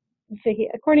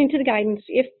 According to the guidance,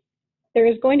 if there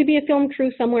is going to be a film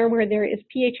crew somewhere where there is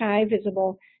PHI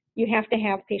visible, you have to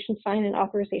have patients sign an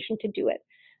authorization to do it.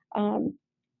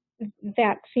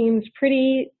 that seems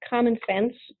pretty common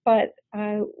sense, but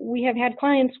we have had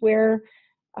clients where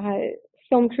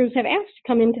film crews have asked to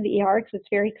come into the ER because it's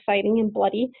very exciting and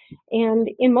bloody. And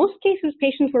in most cases,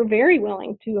 patients were very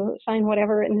willing to sign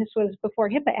whatever, and this was before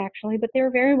HIPAA actually, but they were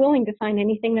very willing to sign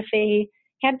anything that they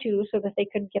had to so that they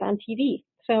could get on TV.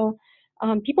 So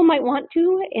people might want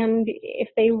to, and if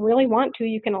they really want to,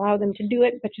 you can allow them to do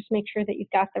it, but just make sure that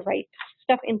you've got the right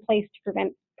stuff in place to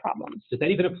prevent problems. Does that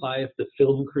even apply if the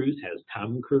film cruise has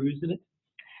Tom Cruise in it?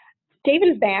 David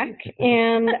is back,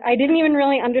 and I didn't even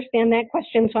really understand that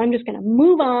question, so I'm just going to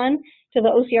move on to the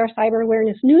OCR Cyber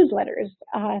Awareness newsletters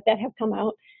that have come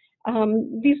out.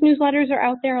 These newsletters are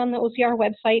out there on the OCR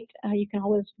website. You can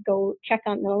always go check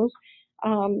on those.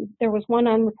 There was one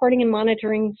on reporting and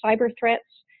monitoring cyber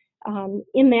threats.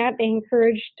 In that, they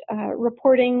encouraged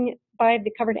reporting by the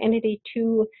covered entity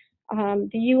to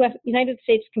the United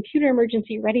States Computer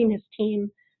Emergency Readiness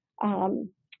Team,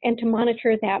 and to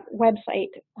monitor that website.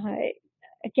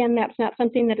 Again, that's not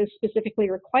something that is specifically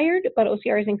required, but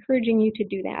OCR is encouraging you to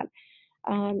do that.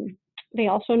 They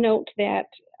also note that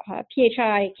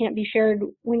PHI can't be shared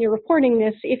when you're reporting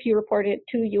this if you report it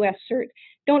to US CERT.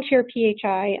 Don't share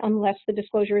PHI unless the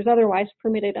disclosure is otherwise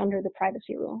permitted under the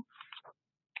privacy rule.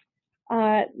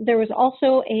 There was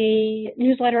also a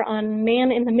newsletter on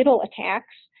man-in-the-middle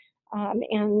attacks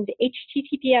and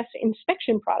HTTPS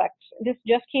inspection products. This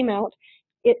just came out.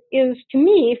 It is, to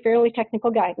me, fairly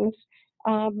technical guidance,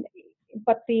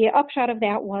 but the upshot of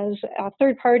that was a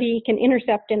third party can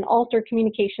intercept and alter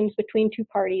communications between two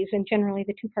parties, and generally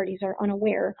the two parties are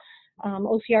unaware.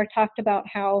 OCR talked about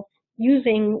how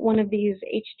using one of these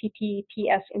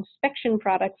HTTPS inspection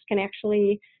products can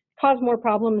actually cause more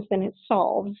problems than it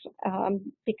solves,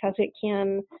 because it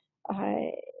can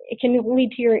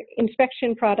lead to your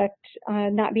inspection product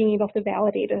not being able to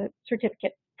validate a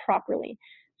certificate properly.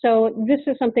 So this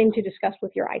is something to discuss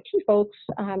with your IT folks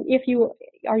if you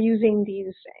are using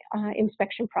these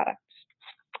inspection products.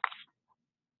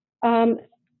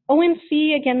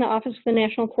 ONC, again, the Office of the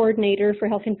National Coordinator for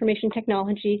Health Information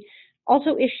Technology,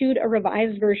 also issued a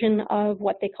revised version of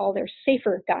what they call their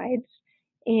SAFER guides.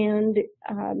 And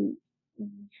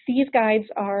these guides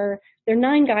they're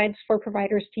 9 guides for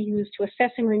providers to use to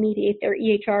assess and remediate their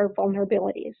EHR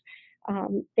vulnerabilities.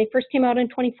 They first came out in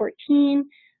 2014.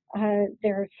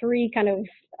 There are 3 kind of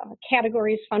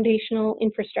categories: foundational,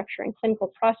 infrastructure, and clinical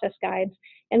process guides.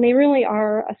 And they really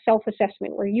are a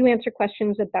self-assessment where you answer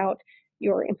questions about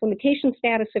your implementation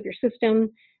status of your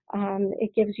system.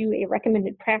 It gives you a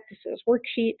recommended practices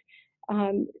worksheet.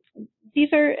 I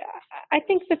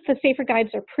think that the SAFER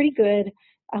guides are pretty good.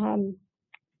 ONC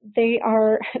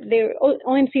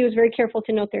was very careful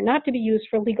to note they're not to be used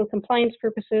for legal compliance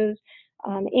purposes,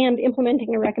 and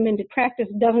implementing a recommended practice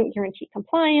doesn't guarantee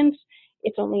compliance.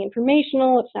 It's only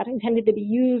informational. It's not intended to be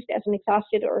used as an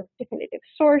exhaustive or definitive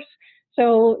source.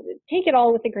 So take it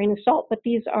all with a grain of salt, but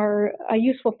these are a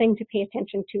useful thing to pay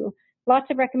attention to. Lots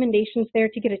of recommendations there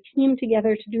to get a team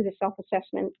together to do the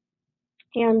self-assessment.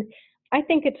 And I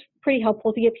think it's pretty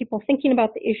helpful to get people thinking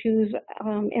about the issues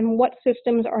and what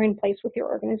systems are in place with your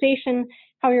organization,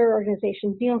 how your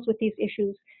organization deals with these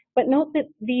issues. But note that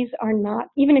these are not,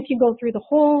 even if you go through the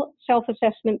whole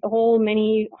self-assessment, the whole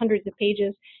many hundreds of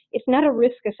pages, it's not a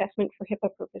risk assessment for HIPAA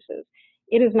purposes.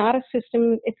 It is not a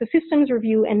system, it's a systems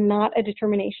review and not a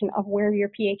determination of where your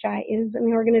PHI is in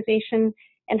the organization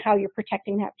and how you're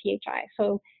protecting that PHI.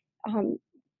 So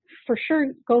for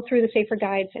sure, go through the SAFER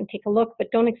guides and take a look, but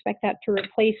don't expect that to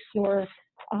replace your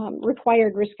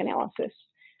required risk analysis.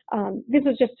 This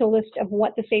is just a list of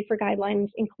what the SAFER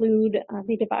guidelines include.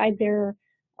 They divide their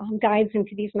guides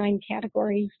into these 9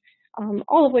 categories,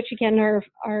 all of which, again, are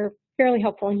fairly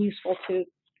helpful and useful to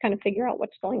kind of figure out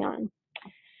what's going on.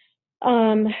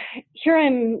 Here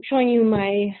I'm showing you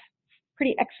my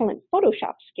pretty excellent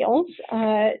Photoshop skills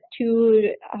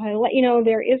to let you know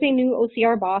there is a new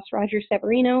OCR boss, Roger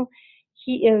Severino.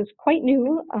 He is quite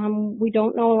new. We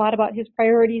don't know a lot about his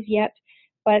priorities yet,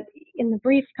 but in the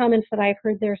brief comments that I've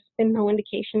heard, there's been no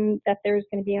indication that there's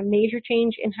going to be a major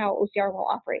change in how OCR will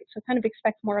operate. So kind of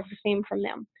expect more of the same from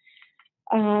them.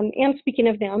 And speaking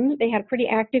of them, they had a pretty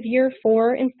active year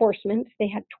for enforcement. They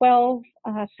had 12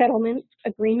 settlement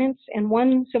agreements and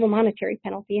 1 civil monetary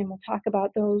penalty, and we'll talk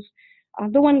about those.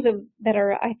 The ones that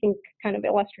are, I think, kind of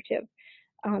illustrative.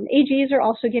 AGs are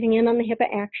also getting in on the HIPAA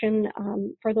action.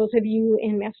 For those of you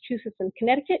in Massachusetts and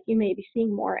Connecticut, you may be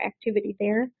seeing more activity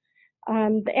there.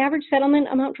 The average settlement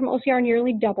amount from OCR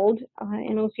nearly doubled,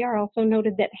 and OCR also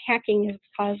noted that hacking is the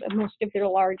cause of most of their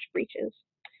large breaches.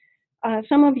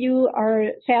 Some of you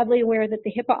are sadly aware that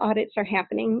the HIPAA audits are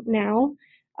happening now.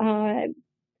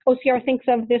 OCR thinks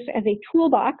of this as a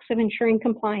toolbox of ensuring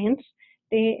compliance.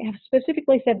 They have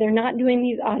specifically said they're not doing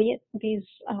these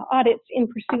audits in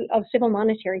pursuit of civil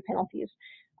monetary penalties.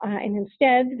 And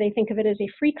instead, they think of it as a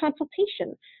free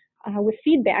consultation with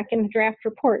feedback in the draft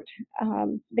report.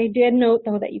 They did note,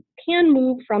 though, that you can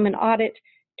move from an audit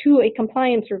to a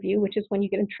compliance review, which is when you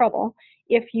get in trouble,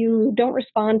 if you don't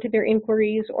respond to their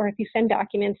inquiries or if you send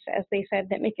documents, as they said,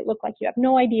 that make it look like you have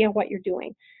no idea what you're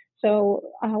doing. So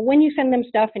when you send them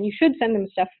stuff, and you should send them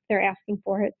stuff if they're asking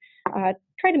for it,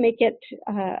 try to make it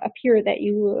appear that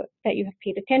you have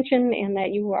paid attention and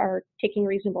that you are taking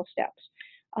reasonable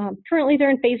steps. Currently,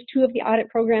 they're in phase 2 of the audit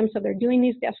program, so they're doing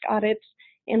these desk audits,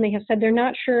 and they have said they're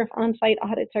not sure if on-site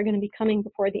audits are going to be coming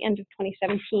before the end of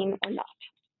 2017 or not.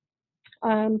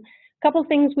 A couple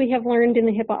things we have learned in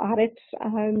the HIPAA audits.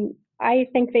 I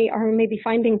think they are maybe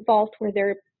finding fault where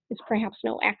there is perhaps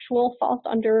no actual fault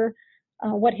under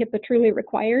what HIPAA truly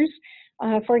requires.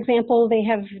 For example, they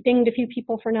have dinged a few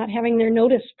people for not having their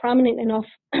notice prominent enough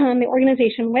on the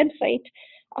organization website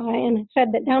and said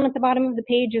that down at the bottom of the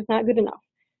page is not good enough.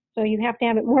 So you have to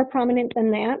have it more prominent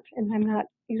than that, and I'm not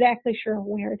exactly sure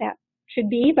where that should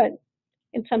be, but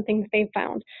it's something that they've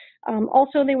found.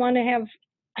 Also, they want to have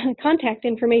contact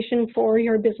information for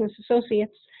your business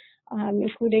associates,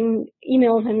 including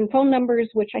emails and phone numbers,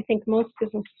 which I think most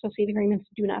business associate agreements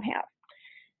do not have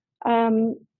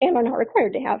and are not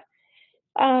required to have.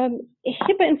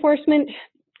 HIPAA enforcement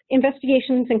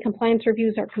investigations and compliance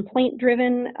reviews are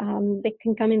complaint-driven. They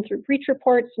can come in through breach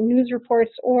reports, news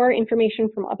reports, or information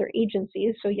from other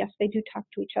agencies. So yes, they do talk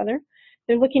to each other.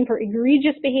 They're looking for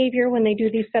egregious behavior when they do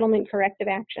these settlement corrective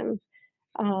actions.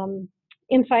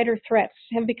 Insider threats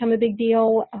have become a big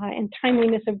deal, and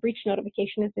timeliness of breach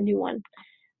notification is the new one.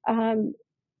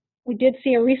 We did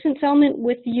see a recent settlement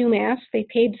with UMass. They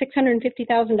paid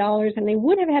 $650,000, and they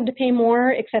would have had to pay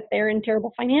more, except they're in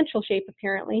terrible financial shape,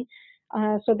 apparently.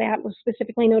 So that was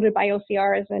specifically noted by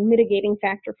OCR as a mitigating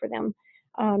factor for them.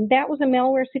 That was a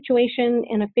malware situation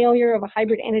and a failure of a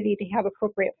hybrid entity to have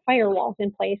appropriate firewalls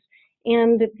in place,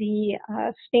 and the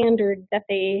standard that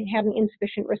they had an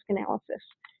insufficient risk analysis.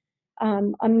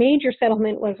 A major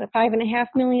settlement was a $5.5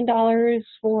 million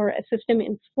for a system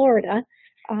in Florida.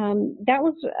 That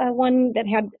was one that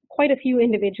had quite a few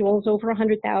individuals, over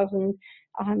 100,000.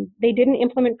 They didn't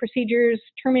implement procedures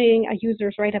terminating a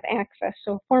user's right of access.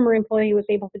 So a former employee was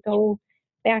able to go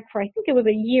back for, I think it was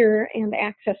a year, and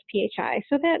access PHI.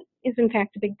 So that is, in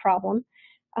fact, a big problem.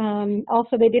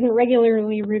 Also, they didn't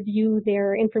regularly review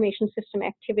their information system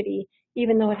activity,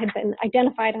 even though it had been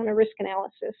identified on a risk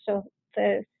analysis. So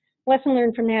the lesson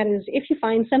learned from that is if you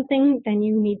find something, then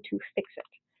you need to fix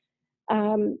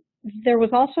it. There was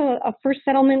also a first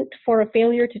settlement for a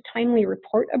failure to timely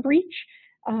report a breach.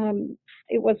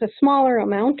 It was a smaller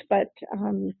amount, but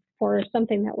for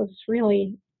something that was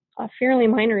really a fairly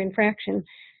minor infraction.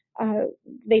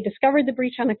 They discovered the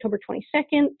breach on October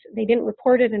 22nd. They didn't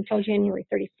report it until January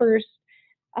 31st.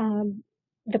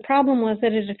 The problem was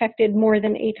that it affected more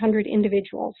than 800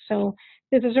 individuals. So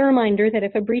this is a reminder that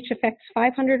if a breach affects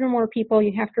 500 or more people,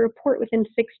 you have to report within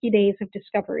 60 days of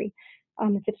discovery.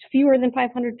 If it's fewer than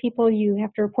 500 people, you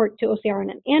have to report to OCR on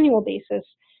an annual basis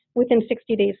within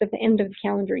 60 days of the end of the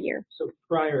calendar year. So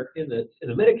Briar, in the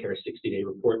Medicare 60-day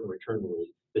report and return rules,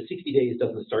 the 60 days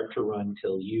doesn't start to run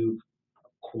till you've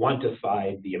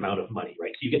quantified the amount of money,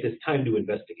 right? So you get this time to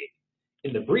investigate.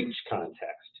 In the breach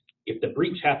context, if the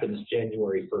breach happens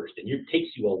January 1st and it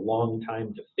takes you a long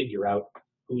time to figure out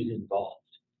who's involved,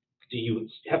 do you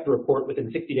have to report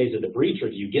within 60 days of the breach, or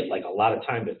do you get like a lot of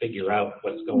time to figure out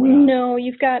what's going on? No,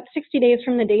 you've got 60 days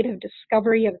from the date of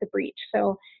discovery of the breach.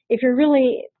 So if you're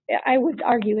really, I would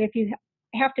argue if you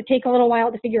have to take a little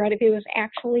while to figure out if it was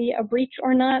actually a breach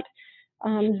or not,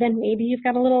 then maybe you've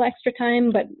got a little extra time,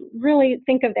 but really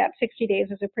think of that 60 days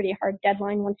as a pretty hard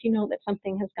deadline once you know that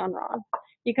something has gone wrong.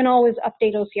 You can always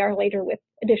update OCR later with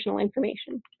additional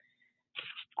information.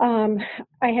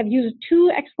 I have used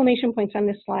 2 exclamation points on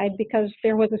this slide because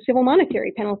there was a civil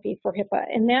monetary penalty for HIPAA,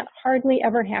 and that hardly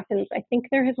ever happens. I think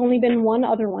there has only been one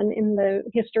other one in the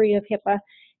history of HIPAA,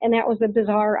 and that was a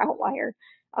bizarre outlier.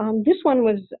 This one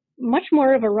was much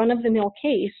more of a run-of-the-mill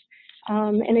case,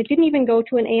 and it didn't even go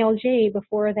to an ALJ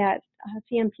before that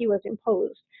CMP was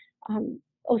imposed.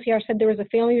 OCR said there was a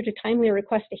failure to timely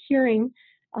request a hearing,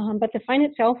 but the fine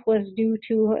itself was due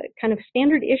to kind of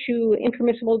standard issue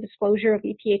impermissible disclosure of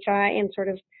EPHI and sort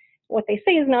of what they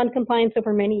say is non-compliance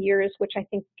over many years, which I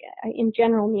think in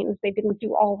general means they didn't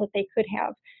do all that they could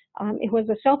have. It was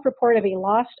a self-report of a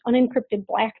lost unencrypted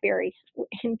BlackBerry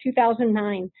in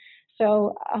 2009.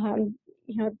 So,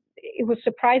 you know, it was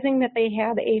surprising that they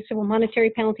had a civil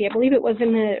monetary penalty. I believe it was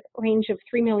in the range of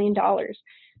 $3 million.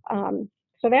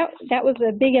 So that was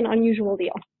a big and unusual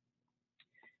deal.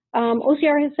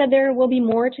 OCR has said there will be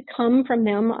more to come from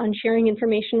them on sharing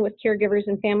information with caregivers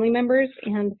and family members,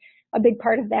 and a big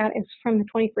part of that is from the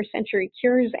 21st Century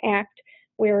Cures Act,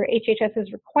 where HHS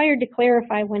is required to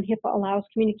clarify when HIPAA allows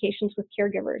communications with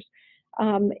caregivers.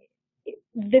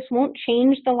 This won't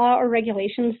change the law or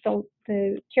regulations.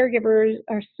 The caregivers,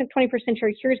 or 21st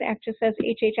Century Cures Act just says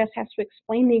HHS has to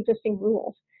explain the existing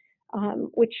rules,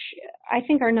 which I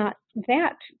think are not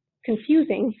that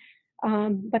confusing,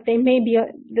 but they may be,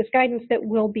 this guidance that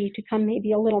will be to come may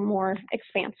be a little more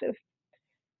expansive.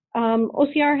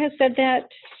 OCR has said that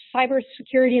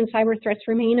cybersecurity and cyber threats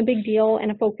remain a big deal and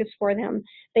a focus for them.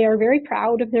 They are very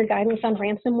proud of their guidance on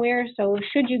ransomware, so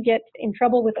should you get in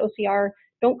trouble with OCR,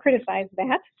 don't criticize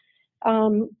that.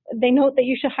 They note that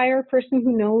you should hire a person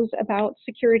who knows about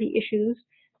security issues,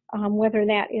 whether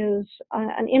that is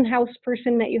an in-house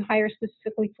person that you hire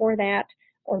specifically for that,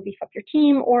 or beef up your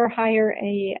team, or hire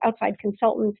an outside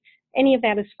consultant. Any of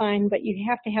that is fine, but you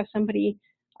have to have somebody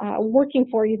working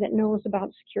for you that knows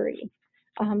about security.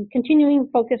 Continuing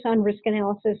focus on risk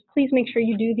analysis. Please make sure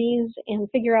you do these and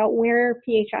figure out where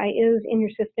PHI is in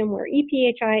your system, where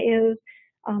ePHI is,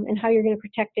 and how you're going to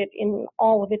protect it in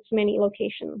all of its many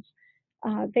locations.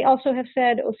 They also have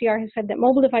said, OCR has said that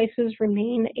mobile devices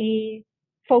remain a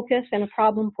focus and a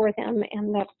problem for them,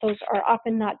 and that those are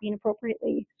often not being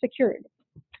appropriately secured.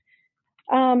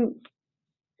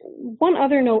 One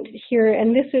other note here,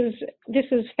 and this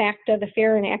is FACTA, the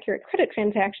Fair and Accurate Credit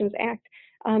Transactions Act,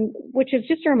 which is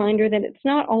just a reminder that it's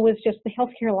not always just the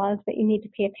healthcare laws that you need to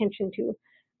pay attention to.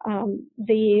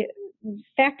 The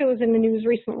FACTA was in the news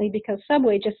recently because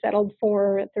Subway just settled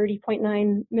for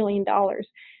 $30.9 million.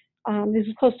 This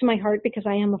is close to my heart because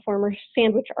I am a former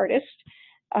sandwich artist.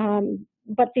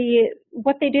 But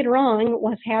what they did wrong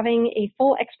was having a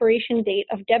full expiration date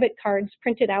of debit cards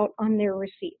printed out on their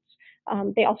receipts.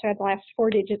 They also had the last 4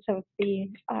 digits of the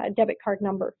debit card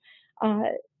number.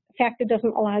 FACTA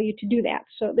doesn't allow you to do that.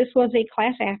 So this was a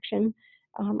class action.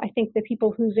 I think the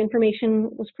people whose information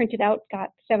was printed out got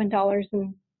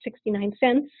 $7.69.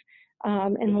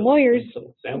 And the lawyers,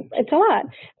 it's a lot.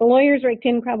 The lawyers raked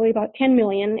in probably about 10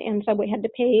 million, and Subway had to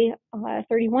pay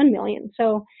 31 million.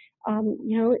 So,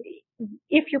 you know,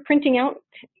 if you're printing out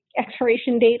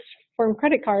expiration dates from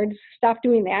credit cards, stop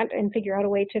doing that and figure out a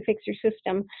way to fix your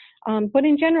system. But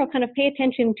in general, kind of pay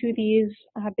attention to these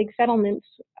big settlements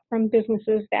from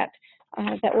businesses that,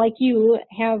 like you,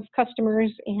 have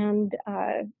customers and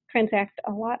transact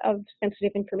a lot of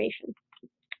sensitive information.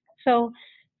 So,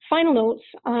 final notes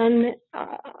on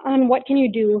what can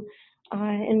you do,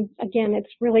 and again, it's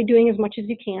really doing as much as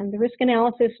you can. The risk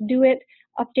analysis, do it,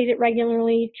 update it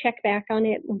regularly, check back on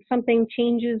it. When something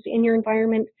changes in your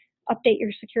environment, update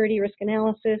your security risk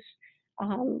analysis.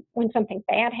 When something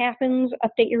bad happens,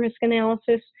 update your risk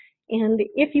analysis. And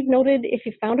if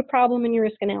you've found a problem in your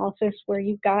risk analysis where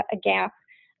you've got a gap,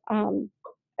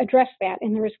 address that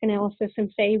in the risk analysis and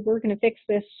say, we're going to fix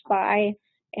this by,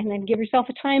 and then give yourself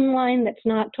a timeline that's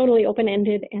not totally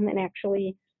open-ended, and then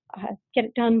actually get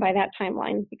it done by that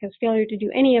timeline, because failure to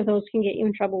do any of those can get you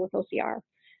in trouble with OCR.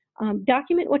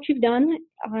 Document what you've done,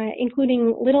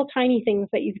 including little tiny things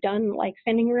that you've done, like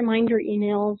sending reminder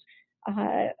emails,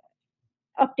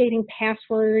 updating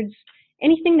passwords,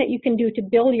 anything that you can do to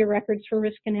build your records for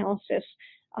risk analysis.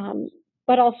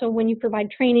 But also when you provide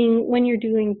training, when you're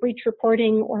doing breach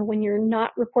reporting, or when you're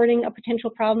not reporting a potential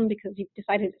problem because you've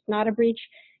decided it's not a breach,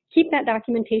 keep that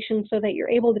documentation so that you're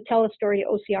able to tell a story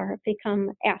to OCR if they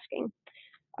come asking.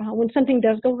 When something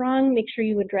does go wrong, make sure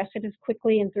you address it as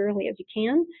quickly and thoroughly as you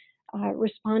can,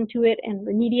 respond to it and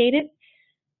remediate it,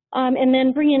 and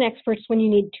then bring in experts when you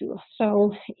need to.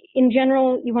 So in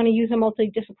general, you want to use a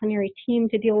multidisciplinary team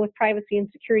to deal with privacy and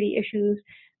security issues,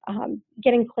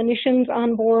 getting clinicians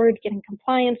on board, getting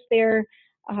compliance there,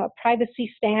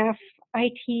 privacy staff,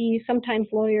 IT, sometimes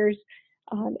lawyers,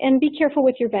 and be careful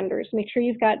with your vendors. Make sure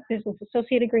you've got business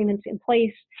associate agreements in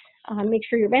place. Make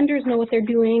sure your vendors know what they're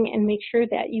doing, and make sure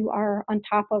that you are on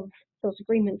top of those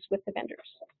agreements with the vendors.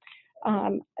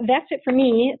 That's it for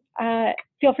me.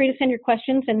 Feel free to send your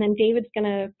questions, and then David's going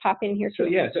to pop in here. So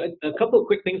yeah, so a couple of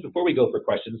quick things before we go for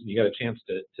questions, and you got a chance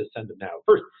to send them now.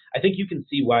 First, I think you can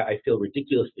see why I feel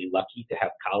ridiculously lucky to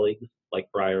have colleagues like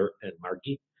Briar and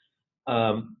Margie.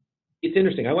 It's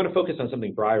interesting. I want to focus on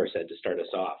something Briar said to start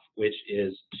us off, which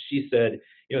is, she said,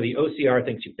 you know, the OCR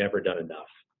thinks you've never done enough.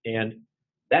 And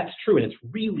that's true, and it's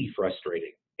really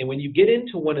frustrating. And when you get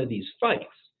into one of these fights,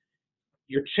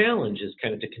 your challenge is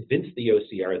kind of to convince the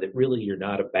OCR that really you're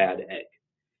not a bad egg.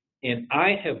 And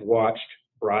I have watched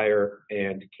Briar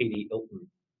and Katie Ilton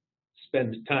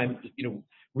spend time,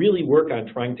 really work on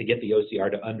trying to get the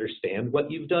OCR to understand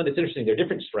what you've done. It's interesting. There are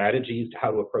different strategies to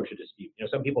how to approach a dispute.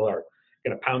 Some people are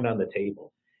going to pound on the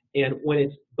table. And when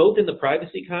it's both in the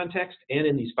privacy context and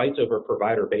in these fights over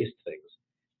provider-based things,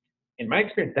 in my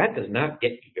experience, that does not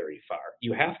get you very far.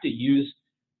 You have to use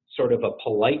sort of a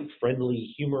polite,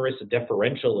 friendly, humorous,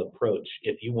 deferential approach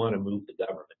if you want to move the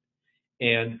government.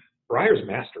 And Briar's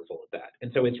masterful at that.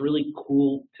 And so it's really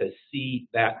cool to see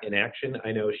that in action.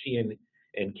 I know she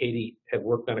and Katie have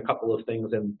worked on a couple of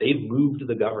things, and they've moved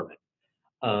the government.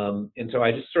 And so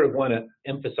I just sort of want to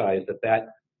emphasize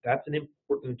that's an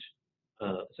important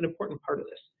part of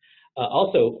this.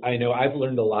 Also, I know I've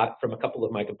learned a lot from a couple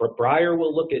of Briar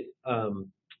will look at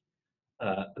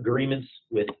agreements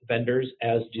with vendors,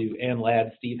 as do Ann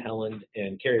Ladd, Steve Helland,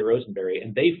 and Carrie Rosenberry,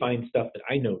 and they find stuff that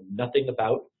I know nothing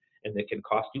about and that can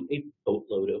cost you a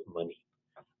boatload of money.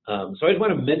 So I just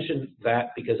want to mention that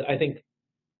because I think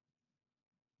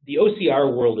the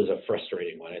OCR world is a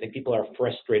frustrating one. I think people are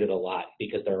frustrated a lot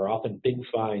because there are often big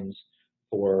fines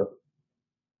for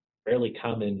fairly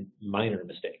common minor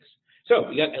mistakes. So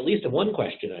we got at least one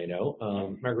question, I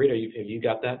know. Marguerite, have you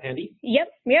got that handy? Yep.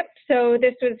 So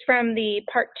this was from the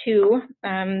part 2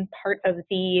 part of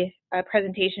the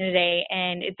presentation today,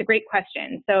 and it's a great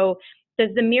question. So does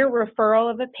the mere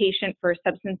referral of a patient for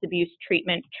substance abuse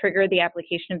treatment trigger the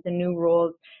application of the new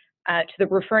rules to the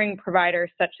referring provider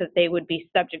such that they would be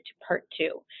subject to part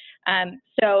 2? And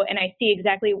I see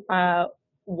exactly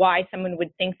why someone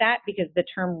would think that, because the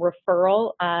term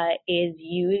referral is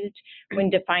used when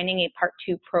defining a Part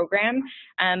 2 program.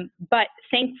 But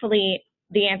thankfully,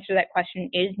 the answer to that question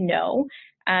is no.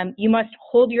 You must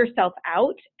hold yourself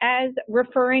out as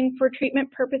referring for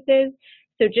treatment purposes.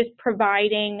 So just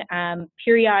providing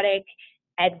periodic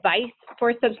advice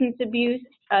for substance abuse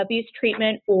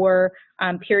treatment or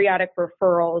periodic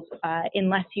referrals,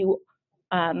 unless you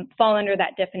fall under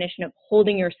that definition of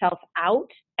holding yourself out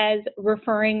as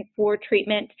referring for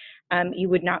treatment, you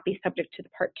would not be subject to the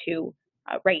Part 2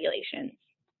 regulations.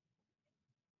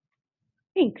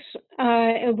 Thanks.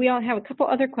 We all have a couple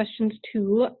other questions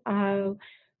too.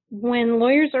 When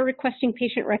lawyers are requesting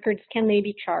patient records, can they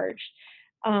be charged?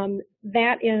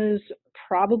 That is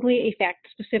probably a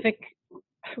fact-specific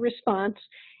response.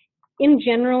 In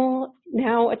general,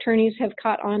 now attorneys have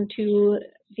caught on to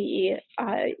the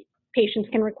patients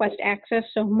can request access.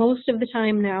 So most of the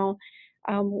time now,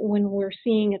 when we're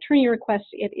seeing attorney requests,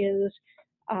 it is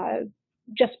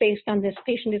just based on this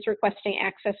patient is requesting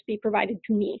access be provided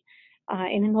to me.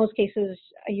 And in those cases,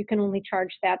 you can only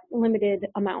charge that limited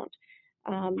amount.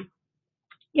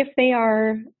 If they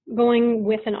are going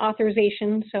with an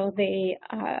authorization, so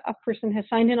a person has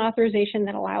signed an authorization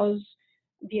that allows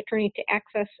the attorney to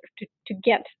access, to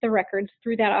get the records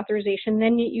through that authorization,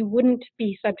 then you wouldn't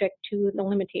be subject to the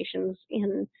limitations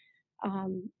in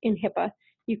HIPAA.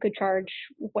 You could charge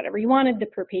whatever you wanted, the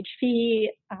per page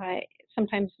fee.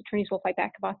 Sometimes attorneys will fight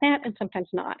back about that, and sometimes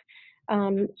not.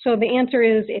 So the answer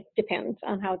is it depends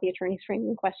on how the attorneys frame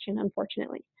the question,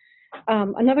 unfortunately.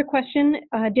 Another question,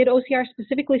 did OCR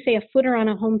specifically say a footer on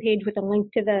a homepage with a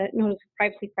link to the notice of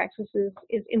privacy practices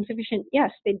is insufficient?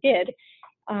 Yes, they did.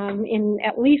 In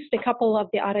at least a couple of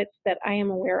the audits that I am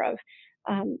aware of.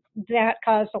 That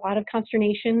caused a lot of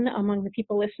consternation among the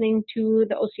people listening to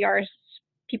the OCR's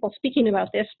people speaking about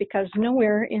this, because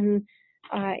nowhere in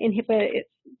HIPAA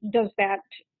is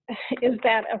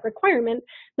that a requirement,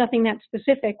 nothing that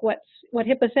specific. What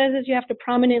HIPAA says is you have to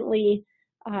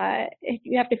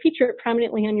feature it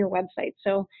prominently on your website.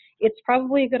 So it's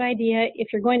probably a good idea,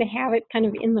 if you're going to have it kind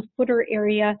of in the footer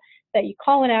area, that you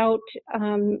call it out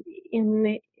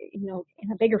in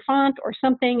a bigger font or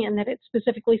something, and that it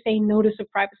specifically say notice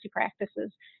of privacy practices,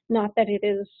 not that it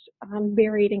is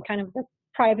buried in kind of the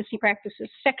privacy practices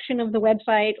section of the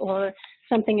website or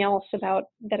something else about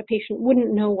that a patient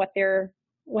wouldn't know what they're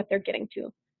getting to.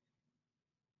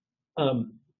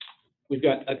 We've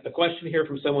got a question here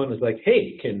from someone who's like,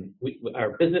 hey,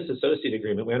 our business associate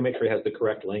agreement, we want to make sure it has the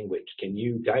correct language. Can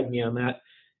you guide me on that?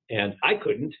 And I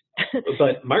couldn't,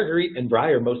 but Marguerite and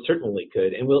Briar most certainly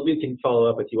could, and we can follow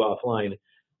up with you offline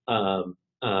on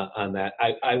that.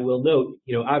 I will note,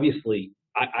 obviously,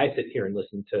 I sit here and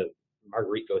listen to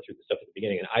Marguerite go through the stuff at the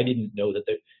beginning, and I didn't know that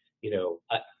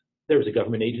there was a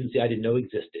government agency I didn't know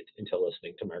existed until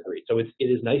listening to Marguerite. So it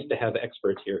is nice to have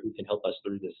experts here who can help us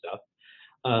through this stuff.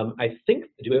 I think,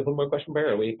 do we have one more question,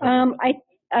 Briar? We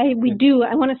do.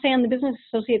 I want to say on the business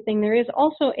associate thing, there is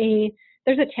also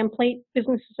there's a template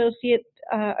business associate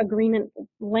agreement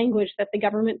language that the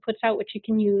government puts out, which you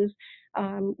can use.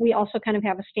 We also kind of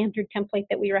have a standard template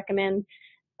that we recommend.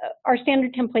 our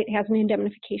standard template has an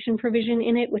indemnification provision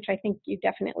in it, which I think you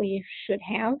definitely should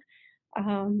have.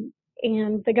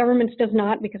 And the government's does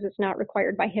not, because it's not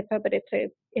required by HIPAA, but it's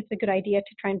a good idea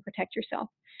to try and protect yourself.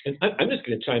 And I'm just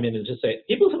going to chime in and just say,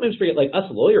 people sometimes forget, like us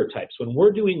lawyer types, when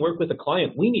we're doing work with a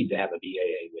client, we need to have a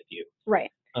BAA with you.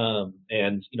 Right.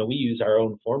 And we use our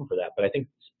own form for that. But I think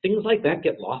things like that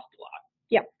get lost a lot.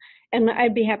 Yep. And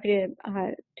I'd be happy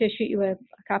to shoot you a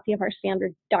copy of our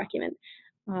standard document.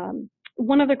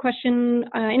 One other question,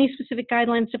 any specific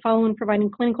guidelines to follow in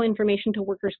providing clinical information to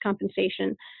workers'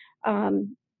 compensation?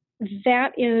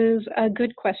 That is a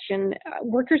good question.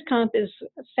 Workers' comp is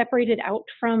separated out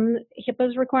from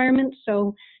HIPAA's requirements,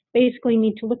 so basically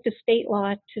need to look to state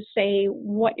law to say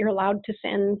what you're allowed to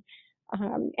send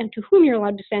and to whom you're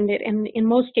allowed to send it, and in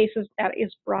most cases that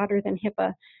is broader than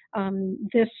HIPAA.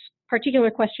 This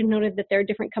particular question noted that there are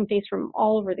different companies from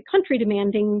all over the country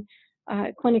demanding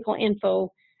clinical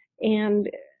info, and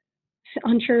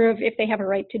unsure if they have a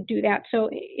right to do that. So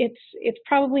it's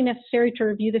probably necessary to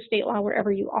review the state law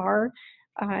wherever you are,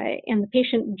 and the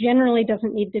patient generally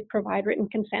doesn't need to provide written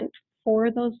consent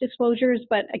for those disclosures,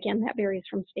 but again, that varies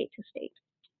from state to state.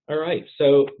 All right,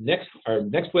 so our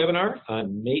next webinar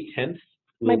on May 10th.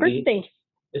 My birthday.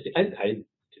 I didn't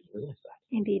realize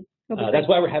that. Indeed. That's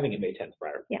why we're having it May 10th,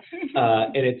 Briar. Yeah.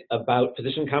 And it's about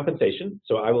physician compensation,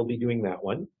 so I will be doing that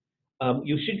one.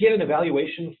 You should get an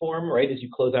evaluation form right as you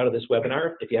close out of this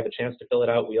webinar. If you have a chance to fill it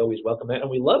out, we always welcome that. And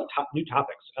we love new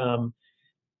topics.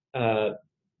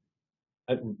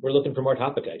 We're looking for more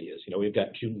topic ideas. We've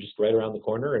got June just right around the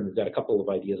corner, and we've got a couple of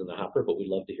ideas in the hopper, but we'd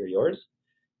love to hear yours.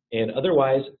 And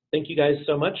otherwise, thank you guys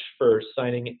so much for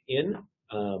signing in.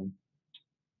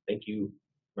 Thank you,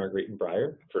 Marguerite and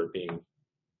Briar, for being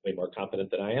way more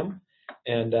competent than I am.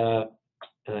 And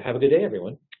have a good day,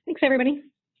 everyone. Thanks, everybody.